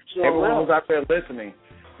 I mean, everyone who's out there listening,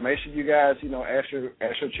 make sure you guys, you know, ask your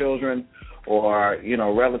children or, you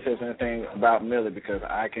know, relatives or anything about Millie, because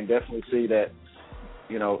I can definitely see that,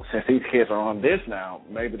 you know, since these kids are on this now,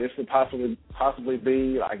 maybe this would possibly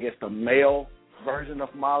be, I guess, the male version of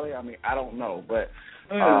Molly. I mean, I don't know, but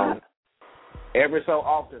every so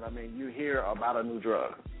often, I mean, you hear about a new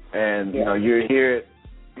drug, and you know, you hear it,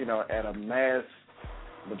 you know, at a mass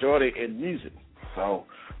majority in music. So,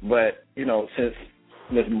 but you know, since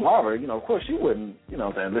Miss Marva, you know, of course, she wouldn't, you know,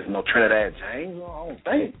 listen to Trinidad James, I don't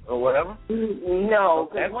think, or whatever. No,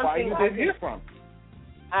 so that's why you didn't hear from.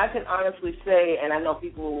 I can honestly say, and I know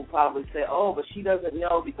people will probably say, oh, but she doesn't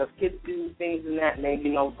know because kids do things and that, maybe,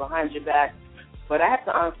 you know, behind your back. But I have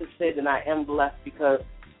to honestly say that I am blessed because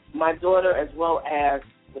my daughter, as well as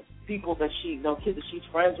the people that kids that she's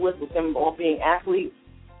friends with them all being athletes,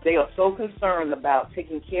 they are so concerned about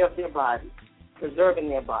taking care of their bodies, preserving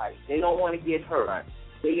their bodies. They don't want to get hurt. Right.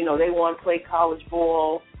 They want to play college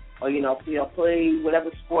ball or, play whatever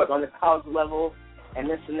sport on the college level and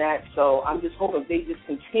this and that. So I'm just hoping they just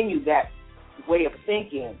continue that way of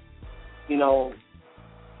thinking, it'll,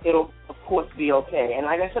 of course, be okay. And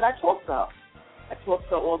like I said, I talk to her. I talk to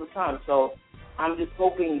her all the time. So I'm just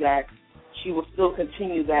hoping that she will still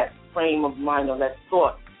continue that frame of mind or that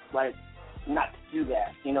thought, like, not to do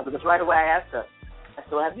that, because right away I asked her, I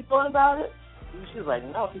said, have you thought about it? And she was like,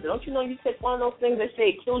 no. She said, don't you know you take one of those things, they say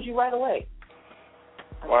it kills you right away.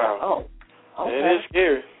 Wow. Oh, okay. It is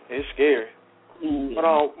scary. It's scary. Mm-hmm.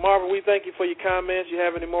 But Marvin, we thank you for your comments. You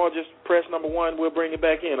have any more, just press number 1. We'll bring it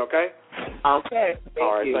back in, okay? Okay.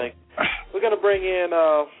 All right, thank you. We're going to bring in,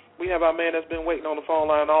 we have our man that's been waiting on the phone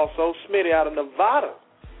line also, Smitty out of Nevada.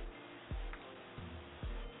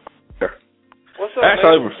 What's up, Actually,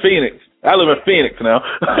 I live in Phoenix. I live in Phoenix now.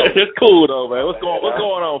 It's cool, though, man. What's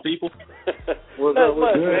going on, people? What's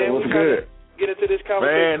good? get into this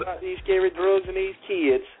conversation about these scary drugs and these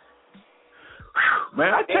kids.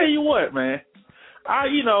 Man, I tell you what, man. I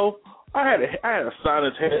had a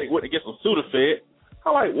sinus headache. Went to get some Sudafed.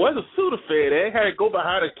 I'm like, where's the Sudafed at? Had to go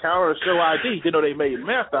behind the counter and show ID. Didn't know they made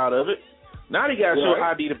meth out of it. Now they got to show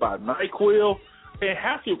ID to buy NyQuil. And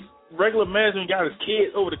half your regular medicine got his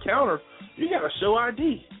kids over the counter. You got to show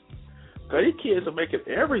ID. Because these kids are making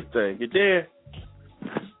everything. And then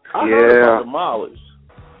I heard about the Mollies.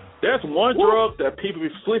 There's one drug that people be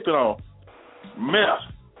sleeping on. Meth.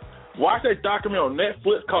 Watch that documentary on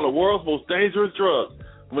Netflix called The World's Most Dangerous Drug.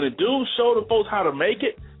 When the dude showed the folks how to make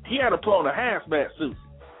it, he had to put on a hazmat suit.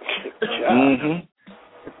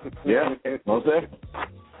 Yeah, most definitely.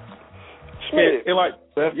 And like,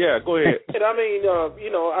 go ahead. And I mean,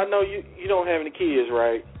 I know you don't have any kids,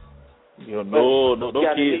 right? No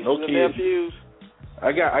kids, no kids. Nephews?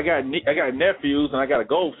 I got nephews and I got a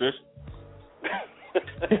goldfish.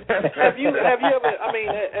 Have you ever? I mean,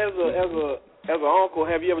 as an uncle,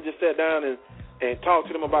 have you ever just sat down and talked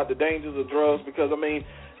to them about the dangers of drugs? Because I mean,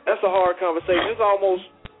 that's a hard conversation. It's almost,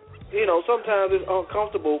 sometimes it's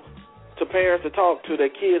uncomfortable to parents to talk to their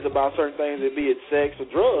kids about certain things, be it sex or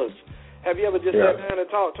drugs. Have you ever just sat down and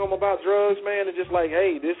talked to them about drugs, man, and just like,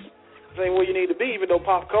 hey, this ain't where you need to be, even though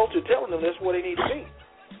pop culture telling them that's where they need to be?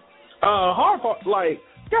 Hard part, like,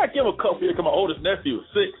 gotta give them a couple years because my oldest nephew is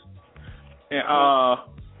 6,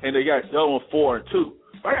 and they got the other one 4 and 2.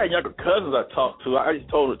 I got younger cousins I talk to. I just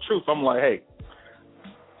told them the truth. I'm like, hey,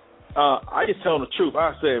 I just tell them the truth.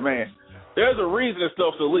 I said, man, there's a reason this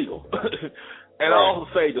stuff's illegal. And I also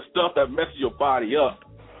say the stuff that messes your body up.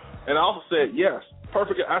 And I also said, yes,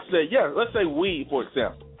 perfect. I said, yes, let's say weed, for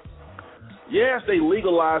example. Yes, they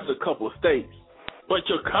legalized a couple of states. But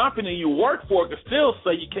your company you work for can still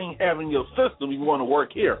say you can't have it in your system if you want to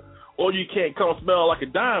work here. Or you can't come smell like a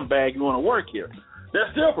dime bag if you want to work here.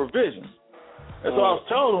 There's still provisions. And so I was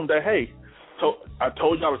telling them that, hey, so I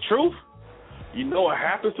told y'all the truth. You know what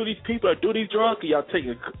happens to these people that do these drugs? Y'all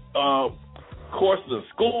taking courses in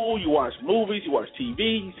school, you watch movies, you watch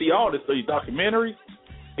TV, you see all this, these documentaries.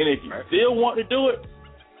 And if you still want to do it,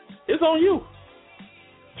 it's on you.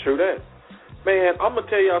 True that. Man, I'm going to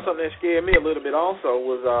tell y'all something that scared me a little bit also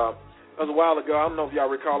was a while ago, I don't know if y'all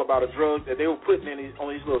recall about a drug that they were putting on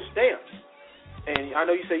these little stamps. And I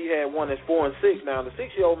know you say you had one that's 4 and 6. Now, the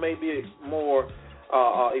 6-year-old may be more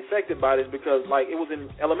affected by this because, like, it was in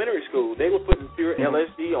elementary school. They were putting pure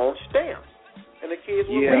LSD on stamps, and the kids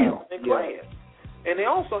were reading and playing. And they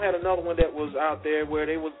also had another one that was out there where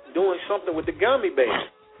they was doing something with the gummy bears.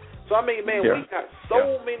 So, I mean, man, we got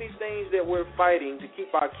so many things that we're fighting to keep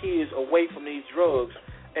our kids away from these drugs.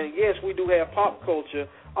 And, yes, we do have pop culture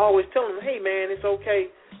always telling them, hey, man, it's okay.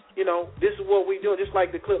 This is what we do. Just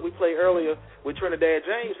like the clip we played earlier with Trinidad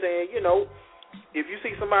James saying, if you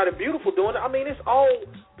see somebody beautiful doing it, I mean, it's all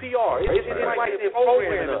PR. It's like they're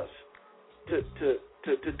programming us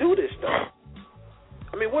to do this stuff.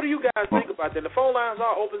 I mean, what do you guys think about that? The phone lines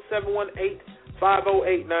are open,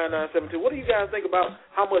 718-508-9972. What do you guys think about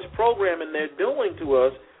how much programming they're doing to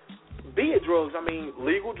us, be it drugs, I mean,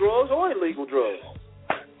 legal drugs or illegal drugs?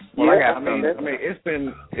 Well, this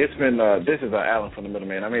is Alan from the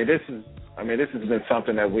Middleman. This has been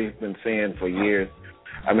something that we've been seeing for years.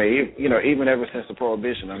 I mean, even ever since the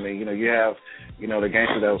Prohibition. I mean, you have, the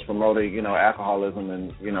gangster that was promoting, alcoholism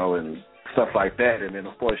and, and stuff like that. And then,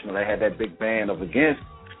 of course, they had that big ban of against,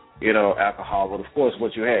 alcohol. But, of course,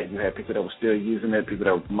 what you had people that were still using it, people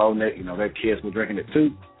that were promoting it, their kids were drinking it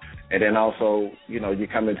too. And then also, you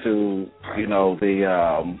come into,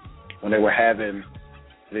 when they were having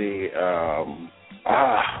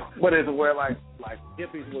what is it where like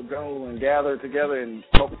hippies would go and gather together and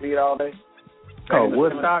smoke weed all day? Oh,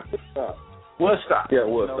 Woodstock. Woodstock. Yeah,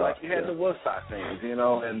 Woodstock. Like you had the Woodstock things,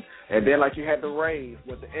 and then like you had the rave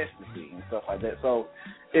with the ecstasy and stuff like that. So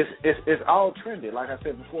it's all trendy. Like I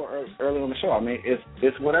said before earlier on the show, I mean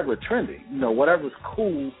it's whatever trendy. Whatever's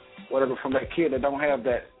cool, whatever from that kid that don't have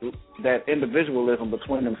that individualism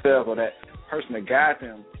between themselves or that person that guides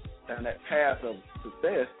them down that path of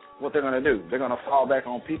success. What they're going to do? They're going to fall back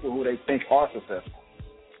on people who they think are successful,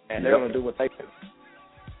 and they're going to do what they do.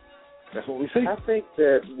 That's what we see. I think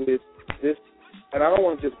that with this, and I don't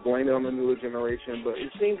want to just blame it on the newer generation, but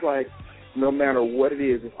it seems like no matter what it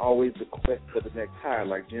is, it's always the quest for the next high,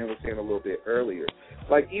 like Jen was saying a little bit earlier.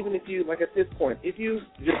 Like, even if you, like at this point, if you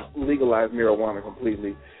just legalize marijuana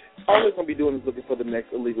completely, all they're going to be doing is looking for the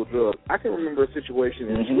next illegal drug. I can remember a situation,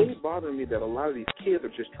 and it's really bothering me that a lot of these kids are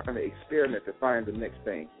just trying to experiment to find the next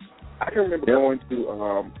thing. I can remember going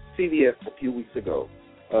to CVS a few weeks ago.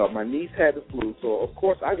 My niece had the flu, so of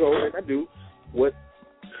course I go and I do what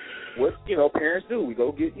what parents do. We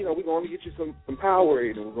go get we're going to get you some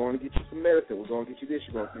Powerade, and we're going to get you some medicine. We're going to get you this.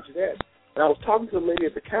 We're going to get you that. And I was talking to the lady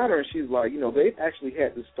at the counter, and she's like, they've actually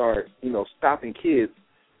had to start stopping kids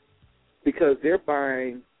because they're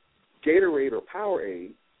buying Gatorade or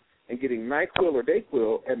Powerade and getting NyQuil or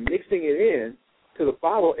DayQuil and mixing it in to the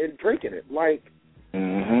bottle and drinking it. Like,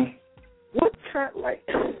 what kind? Like,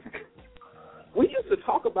 we used to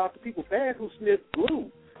talk about the people bad who sniff glue.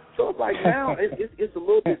 So it's like now it's a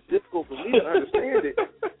little bit difficult for me to understand it.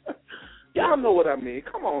 Y'all know what I mean.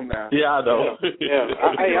 Come on now. Yeah, I know. Yeah.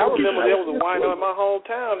 I remember there was a wino in my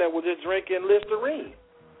hometown that was just drinking Listerine.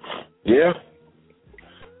 Yeah.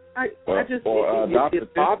 It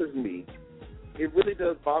bothers me. It really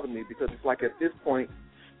does bother me because it's like at this point,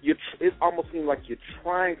 it almost seems like you're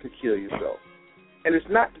trying to kill yourself. And it's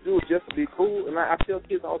not to do it just to be cool. And I tell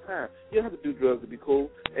kids all the time, you don't have to do drugs to be cool.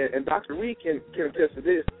 And Dr. Reed can attest to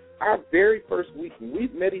this. Our very first week, we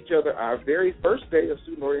met each other our very first day of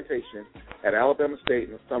student orientation at Alabama State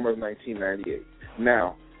in the summer of 1998.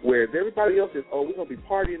 Now, whereas everybody else is, we're going to be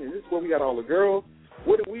partying, and this is where we got all the girls,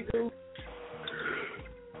 what did we do?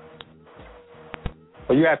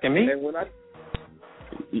 Are you asking me? And when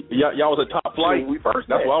y'all was a top flight. We first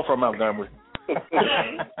That's met. where I'm from, Montgomery.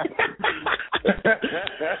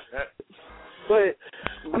 But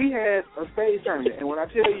we had a spades tournament, and when I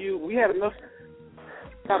tell you we had enough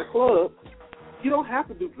at a club, you don't have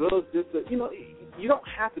to do drugs just to, you don't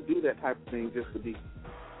have to do that type of thing just to be.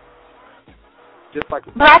 Just like.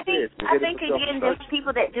 But I think again, just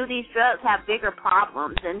people that do these drugs have bigger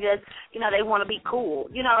problems and just, they want to be cool.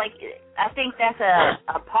 I think that's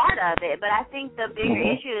a part of it, but I think the bigger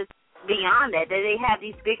issue is beyond that they have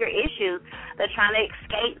these bigger issues. They're trying to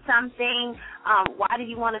escape something. Why do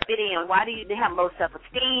you want to fit in? Why do you have low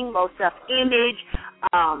self-esteem, low self-image,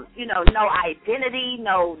 no identity,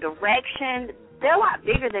 no direction? They're a lot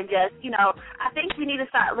bigger than just, I think we need to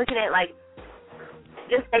start looking at, like,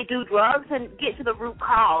 just they do drugs and get to the root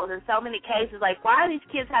cause. In so many cases, like, why do these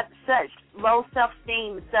kids have such low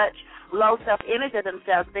self-esteem, such low self-image of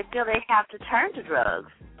themselves? They feel they have to turn to drugs.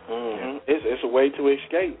 It's a way to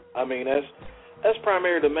escape. I mean, that's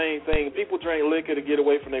primarily the main thing. People drink liquor to get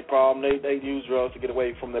away from their problem. They use drugs to get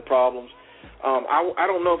away from their problems. I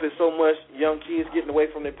don't know if it's so much young kids getting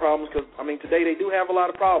away from their problems because, today they do have a lot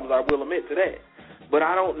of problems. I will admit to that. But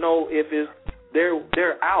I don't know if it's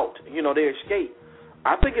they're out, they escape.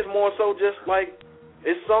 I think it's more so just like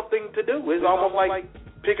it's something to do. It's almost like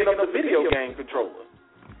picking up the video game controller.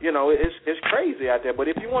 It's crazy out there. But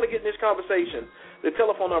if you want to get in this conversation, the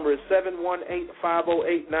telephone number is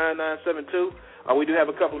 718-508-9972. We do have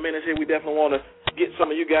a couple of minutes here. We definitely want to get some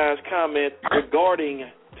of you guys' comment regarding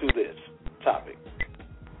to this topic.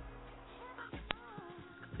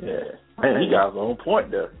 Yeah. Man, you guys are on point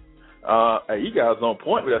there. You guys are on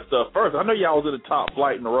point with that stuff. First, I know y'all was in the top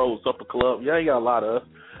flight in the Rose Supper Club. Y'all ain't got a lot of us.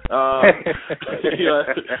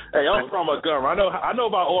 Hey, I'm from Montgomery. I know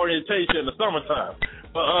about orientation in the summertime.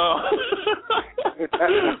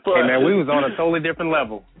 Hey, man, we was on a totally different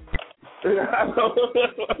level.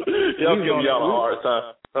 Y'all giving y'all a hard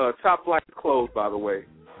time. Top flight closed, by the way.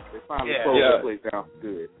 They finally closed that place down for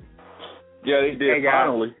good. Yeah, they did,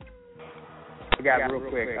 finally. I got real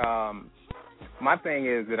quick. My thing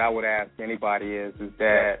is that I would ask anybody is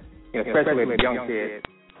that, especially with young kids,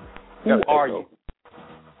 who are you?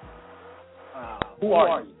 Who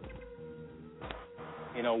are you?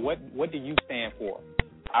 What do you stand for?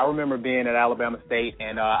 I remember being at Alabama State,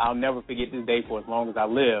 and I'll never forget this day for as long as I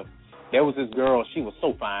live. There was this girl, she was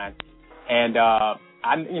so fine, and I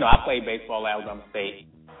played baseball at Alabama State,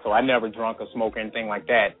 so I never drunk or smoked or anything like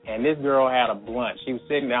that. And this girl had a blunt. She was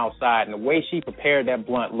sitting outside, and the way she prepared that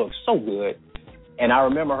blunt looked so good. And I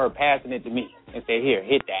remember her passing it to me and said, "Here,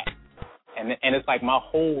 hit that." And it's like my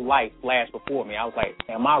whole life flashed before me. I was like,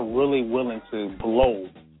 am I really willing to blow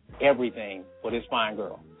everything for this fine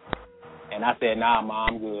girl? And I said, nah, Ma,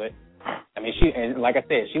 I'm good. And like I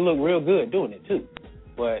said, she looked real good doing it too.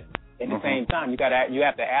 But at the same time, you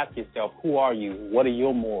have to ask yourself, who are you? What are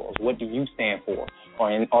your morals? What do you stand for?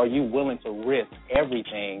 Or are you willing to risk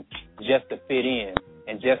everything just to fit in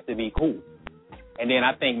and just to be cool? And then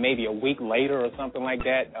I think maybe a week later or something like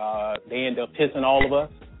that, they end up pissing all of us,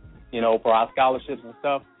 for our scholarships and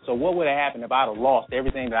stuff. So what would have happened if I'd have lost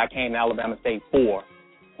everything that I came to Alabama State for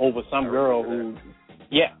over some girl who,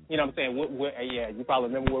 you know what I'm saying? You probably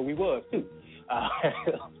remember where we was too.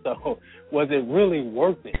 So was it really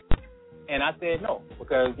worth it? And I said no,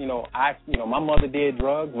 because, my mother did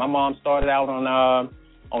drugs. My mom started out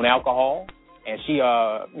on alcohol. And she,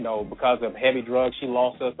 because of heavy drugs, she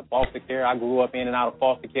lost us to foster care. I grew up in and out of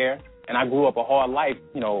foster care. And I grew up a hard life,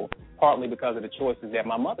 partly because of the choices that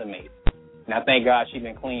my mother made. And I thank God she's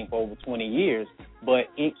been clean for over 20 years, but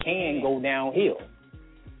it can go downhill.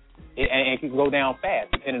 And it can go down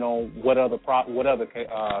fast depending on what other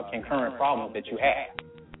concurrent problems that you have.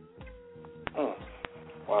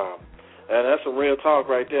 Wow. And that's some real talk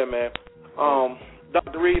right there, man.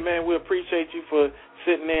 Dr. Reed, man, we appreciate you for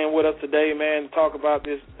sitting in with us today, man, to talk about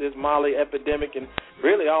this Molly epidemic and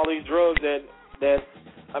really all these drugs that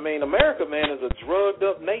I mean, America, man, is a drugged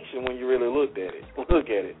up nation when you really look at it.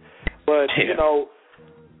 But, you know,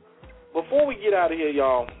 before we get out of here,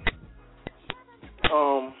 y'all,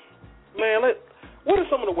 man, what are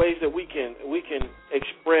some of the ways that we can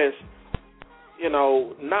express, you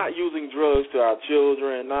know, not using drugs to our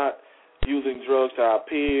children, not using drugs to our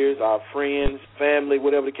peers, our friends, family,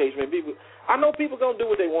 whatever the case may be? I know people going to do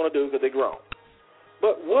what they want to do because they're grown.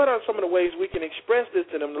 But what are some of the ways we can express this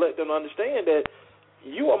to them to let them understand that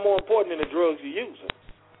you are more important than the drugs you're using?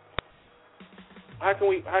 How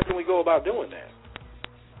can we go about doing that?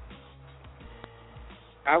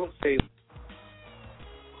 I would say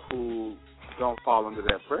who don't fall under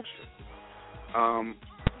that pressure.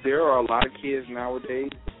 There are a lot of kids nowadays,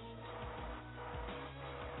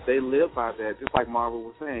 they live by that, just like Marva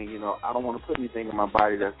was saying, you know, I don't want to put anything in my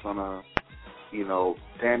body that's going to, you know,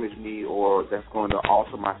 damage me or that's going to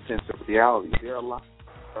alter my sense of reality. There are a lot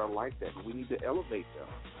that are like that, and we need to elevate them.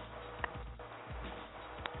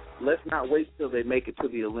 Let's not wait till they make it to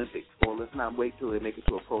the Olympics, or let's not wait till they make it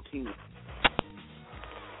to a pro team.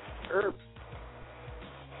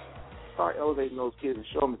 Start elevating those kids and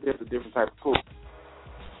show them that there's a different type of coach.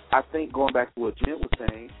 I think going back to what Jen was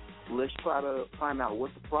saying, let's try to find out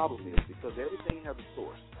what the problem is, because everything has a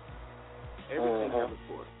source. Everything has a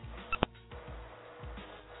source.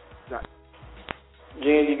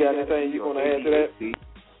 Jen, you got anything you want to add to that?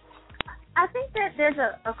 I think that there's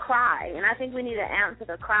a cry, and I think we need to answer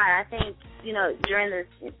the cry. I think, you know, during the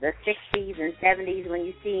 60s and 70s when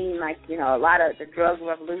you seen, like, you know, a lot of the drug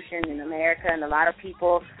revolution in America and a lot of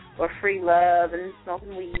people were free love and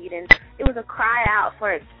smoking weed, and it was a cry out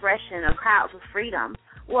for expression, a cry out for freedom.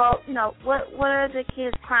 Well, you know, what are the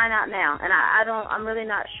kids crying out now? And I'm really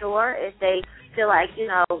not sure if they feel like, you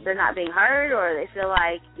know, they're not being heard, or they feel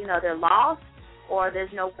like, you know, they're lost, or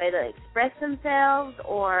there's no way to express themselves,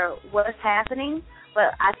 or what's happening.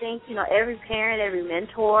 But I think, you know, every parent, every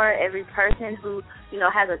mentor, every person who, you know,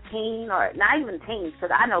 has a teen, or not even teens,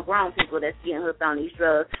 because I know grown people that's getting hooked on these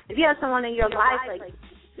drugs. If you have someone in your life, like,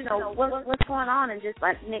 you know, what's going on, and just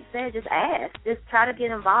like Nick said, just ask. Just try to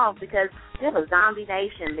get involved, because we have a zombie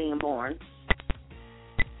nation being born.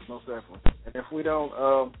 Most definitely. And if we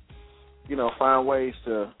don't, you know, find ways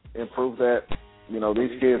to improve that, you know, these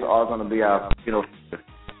kids are going to be our, you know,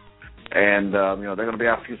 and, you know, they're going to be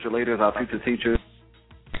our future leaders, our future teachers,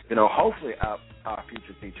 you know, hopefully our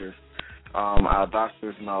future teachers, our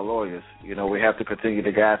doctors and our lawyers. You know, we have to continue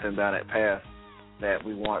to guide them down that path that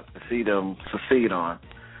we want to see them succeed on.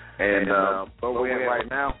 And where we're at right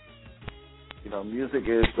now, you know, music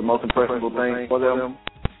is the most impressionable thing for them.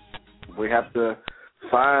 We have to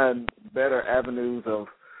find better avenues of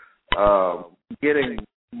getting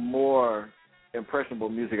more impressionable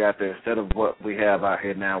music out there instead of what we have out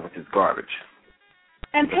here now, which is garbage.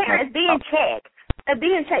 And parents, be in check. Be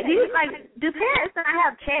in check. Do parents not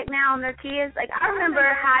have check now on their kids? Like, I remember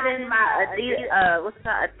hiding my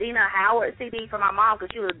Adina Howard CD from my mom because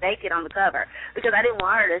she was naked on the cover because I didn't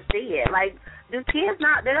want her to see it. Like, do kids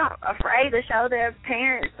they're not afraid to show their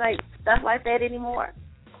parents, like, stuff like that anymore?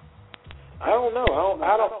 I don't know.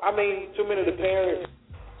 I mean, too many of the parents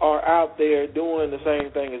are out there doing the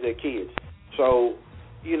same thing as their kids. So,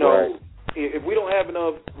 you know, if we don't have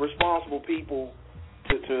enough responsible people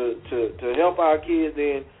to help our kids,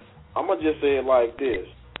 then I'm going to just say it like this.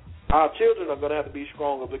 Our children are going to have to be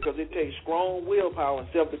stronger because it takes strong willpower and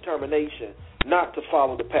self-determination not to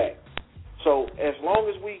follow the pack. So as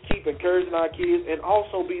long as we keep encouraging our kids and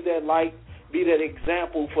also be that light, be that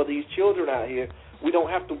example for these children out here, we don't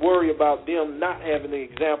have to worry about them not having the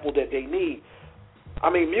example that they need. I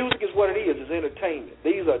mean, music is what it is. It's entertainment.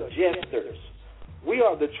 These are jesters. We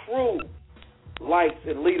are the true lights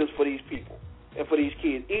and leaders for these people and for these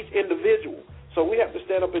kids, each individual. So we have to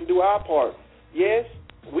stand up and do our part. Yes,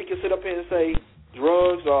 we can sit up here and say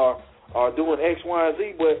drugs are doing X, Y, and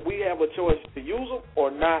Z, but we have a choice to use them or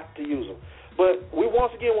not to use them. But we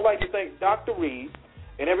once again would like to thank Dr. Reed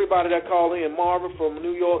and everybody that called in. Marvin from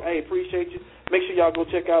New York, hey, appreciate you. Make sure y'all go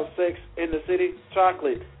check out Sex in the City,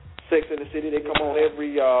 Chocolate Sex in the City. They come on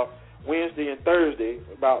every Wednesday and Thursday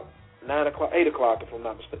about 9 o'clock, 8 o'clock, if I'm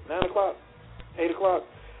not mistaken. 9 o'clock, 8 o'clock.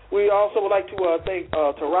 We also would like to thank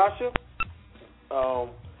Tarasha.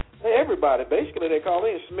 Everybody, basically, they call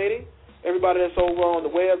in. Smitty, everybody that's over on the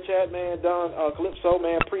web chat, man, Don Calypso,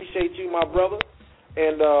 man, appreciate you, my brother.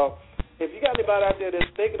 And if you got anybody out there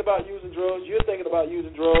that's thinking about using drugs, you're thinking about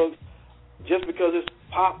using drugs just because it's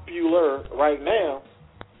popular right now,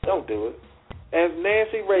 don't do it. As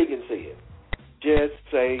Nancy Reagan said, just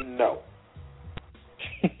say no.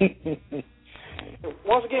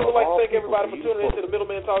 Once again, we'd like to thank everybody for tuning into the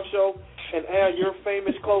Middleman Talk Show. And Al, your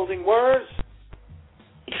famous closing words.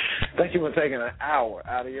 Thank you for taking an hour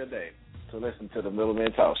out of your day to listen to the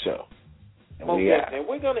Middleman Talk Show. And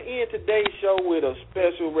we're going to end today's show with a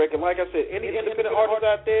special record. Like I said, any independent artists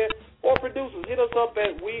out there or producers, hit us up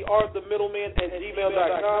at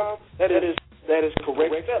wearethemiddlemen@gmail.com. That is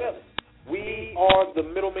correct.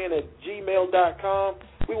 wearethemiddlemen@gmail.com.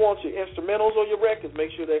 We want your instrumentals or your records.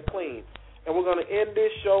 Make sure they're clean. And we're going to end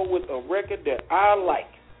this show with a record that I like.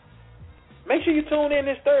 Make sure you tune in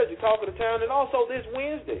this Thursday, Talk of the Town, and also this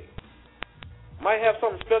Wednesday. Might have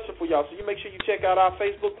something special for y'all, so you make sure you check out our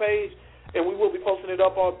Facebook page, and we will be posting it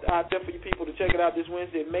up out there for you people to check it out this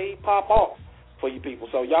Wednesday. It may pop off for you people,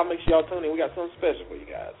 so y'all make sure y'all tune in. We got something special for you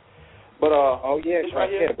guys. But it's right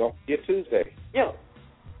here. Don't forget Tuesday. Yeah.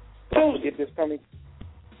 Don't forget this coming.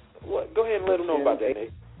 What? Go ahead and let them know about that, Nate.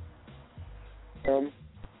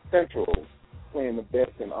 Central playing the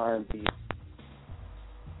best in R&B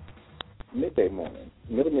midday morning.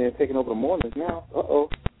 Middleman taking over the mornings now. Uh-oh.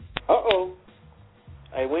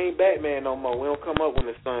 Hey, we ain't Batman no more. We don't come up when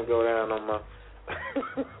the sun go down no more.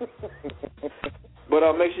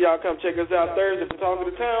 But make sure y'all come check us out Thursday for Talk of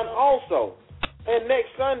the Town also. And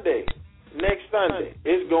next Sunday,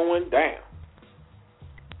 it's going down.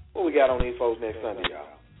 What we got on these folks next Sunday, y'all?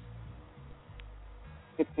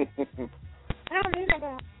 I don't need no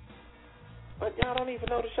damn. But y'all don't even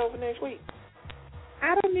know the show for next week.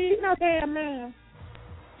 I don't need no damn man.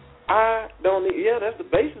 I don't need, that's the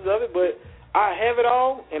basis of it, but I have it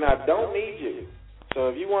all, and I don't need you. So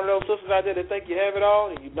if you one of those sisters out there that think you have it all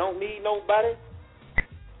and you don't need nobody,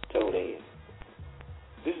 tune in.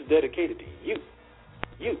 This is dedicated to you,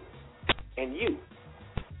 and you.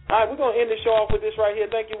 All right, we're going to end this show off with this right here.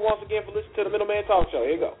 Thank you once again for listening to the Middleman Talk Show.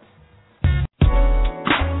 Here you go.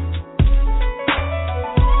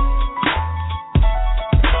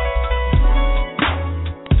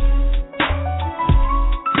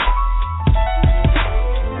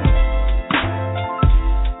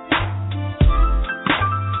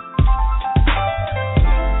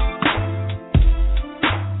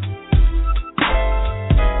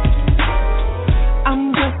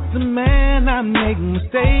 I make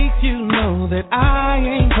mistakes, you know that I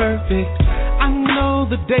ain't perfect. I know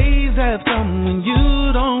the days have come when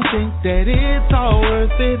you don't think that it's all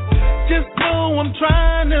worth it. Just know I'm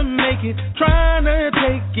trying to make it, trying to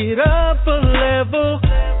take it up a level.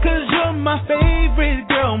 Cause you're my favorite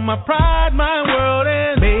girl, my pride, my world.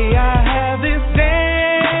 And may I have this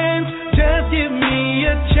dance, just give me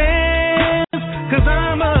a chance. Cause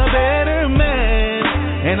I'm a better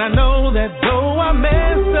man. And I know that though I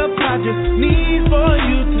messed up, I just need for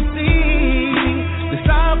you to see this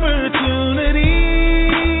opportunity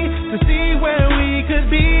to see where we could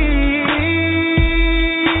be.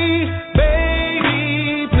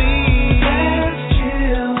 Baby, please, let's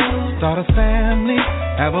chill. Start a family,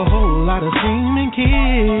 have a whole lot of screaming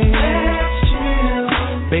kids. Let's chill.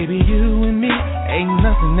 Baby, you and me, ain't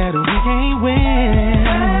nothing that we can't win.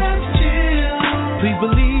 Let's chill. Please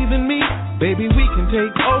believe in me, baby, we can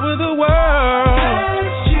take over the world.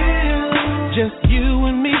 Just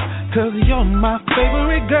you and me, cause you're my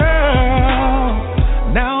favorite girl.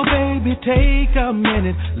 Now, baby, take a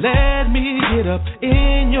minute, let me get up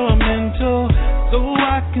in your mental, so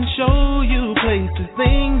I can show you places,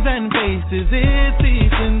 things and faces. It's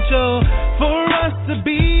essential for us to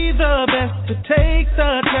be the best, to take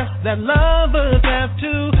the test that lovers have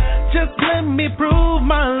to. Just let me prove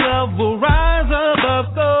my love will rise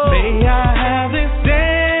above. So may I have this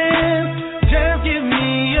dance, just give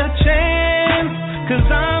me a chance, cause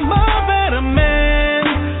I'm a better man.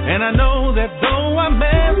 And I know that though I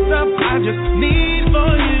messed up, I just need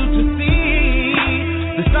for you to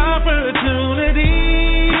see this opportunity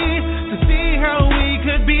to see how we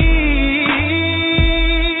could be.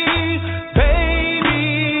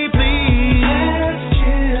 Baby, please, let's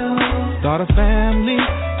chill. Start a family,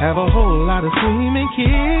 have a whole lot of screaming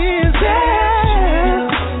kids.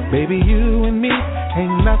 Yeah. Baby, you and me,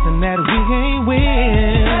 ain't nothing that we ain't win.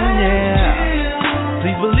 Yeah.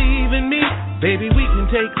 Please believe in me, baby, we can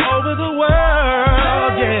take over the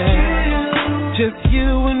world. Yeah. Just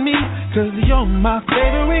you and me, cause you're my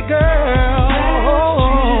favorite girl.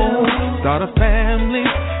 Start a family,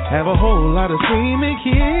 have a whole lot of screaming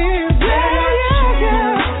kids.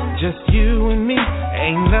 Yeah. Just you and me,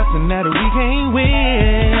 ain't nothing that we can't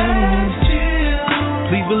win.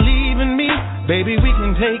 Please believe in me, baby, we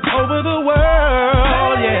can take over the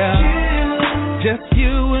world, yeah. Just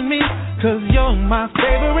you and me, 'cause you're my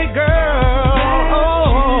favorite girl.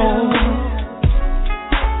 Oh.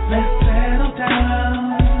 Let's settle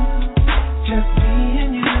down, just me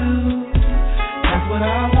and you. That's what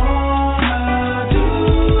I wanna do.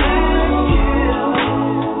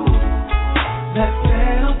 Let's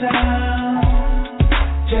settle down,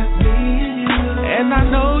 just me and you. And I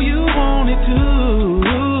know you want it too.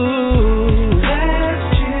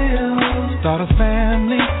 Let's chill, start a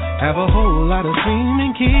family, have a whole lot of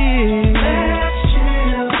screaming kids. Let's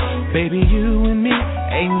chill, baby, you and me,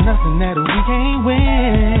 ain't nothing that we can't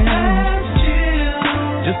win. Let's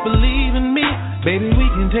chill, just believe in me, baby, we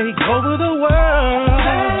can take over the world.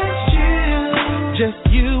 Let's chill, just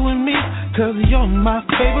you and me, 'cause you're my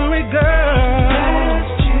favorite girl.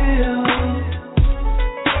 Let's chill.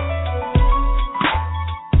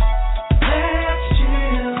 Let's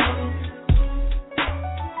chill.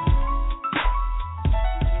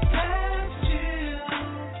 Let's chill.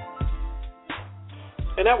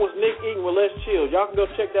 And that was Nick Eaton with Let's Chill. Y'all can go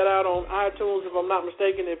check that out on iTunes if I'm not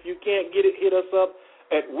mistaken. If you can't get it, hit us up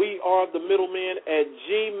at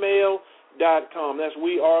wearethemiddlemen@gmail.com. That's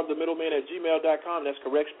wearethemiddlemen@gmail.com. That's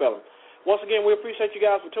correct spelling. Once again, we appreciate you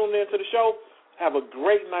guys for tuning in to the show. Have a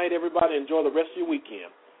great night, everybody. Enjoy the rest of your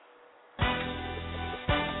weekend.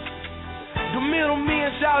 The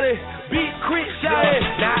middleman shouted, beat Crit shouted.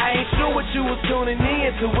 Now I ain't sure what you was tuning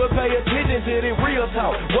in to, but pay attention to the real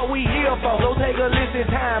talk. What we here for, so take a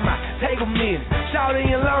listen, time out, take a minute. Shout it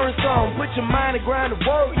and learn some, put your mind to grind the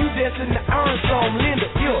work, you destined to earn some.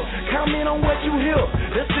 Linda, comment on what you hear.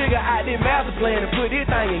 Let's figure out this master plan and put this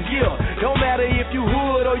thing in gear. Don't matter if you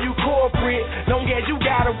hood or you corporate, don't get you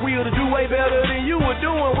got a will to do way better than you were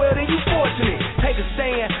doing, well then you fortunate. Take a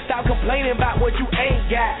stand, stop complaining about what you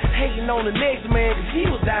ain't got, hating on the next man, 'cause he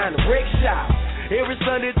was dying to wreck shop. Every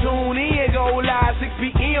Sunday tune in, go live 6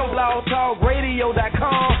 p.m.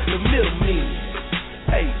 blogtalkradio.com. The middleman,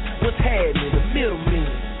 hey, what's happening? The middleman,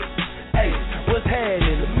 hey, what's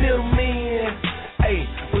happening? The middleman, hey,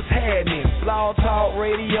 what's happening?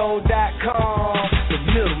 blogtalkradio.com. The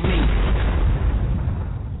middleman.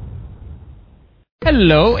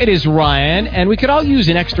 Hello, it is Ryan, and we could all use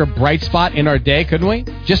an extra bright spot in our day, couldn't we?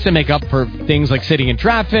 Just to make up for things like sitting in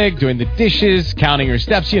traffic, doing the dishes, counting your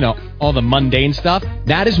steps, you know, all the mundane stuff.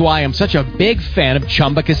 That is why I'm such a big fan of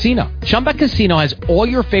Chumba Casino. Chumba Casino has all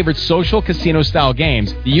your favorite social casino-style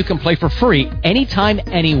games that you can play for free anytime,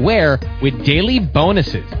 anywhere with daily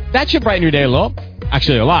bonuses. That should brighten your day a little.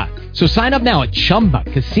 Actually, a lot. So sign up now at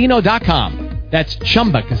ChumbaCasino.com. That's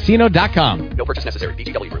ChumbaCasino.com. No purchase necessary.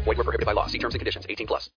 VGW Group. Void where prohibited by law. See terms and conditions. 18+.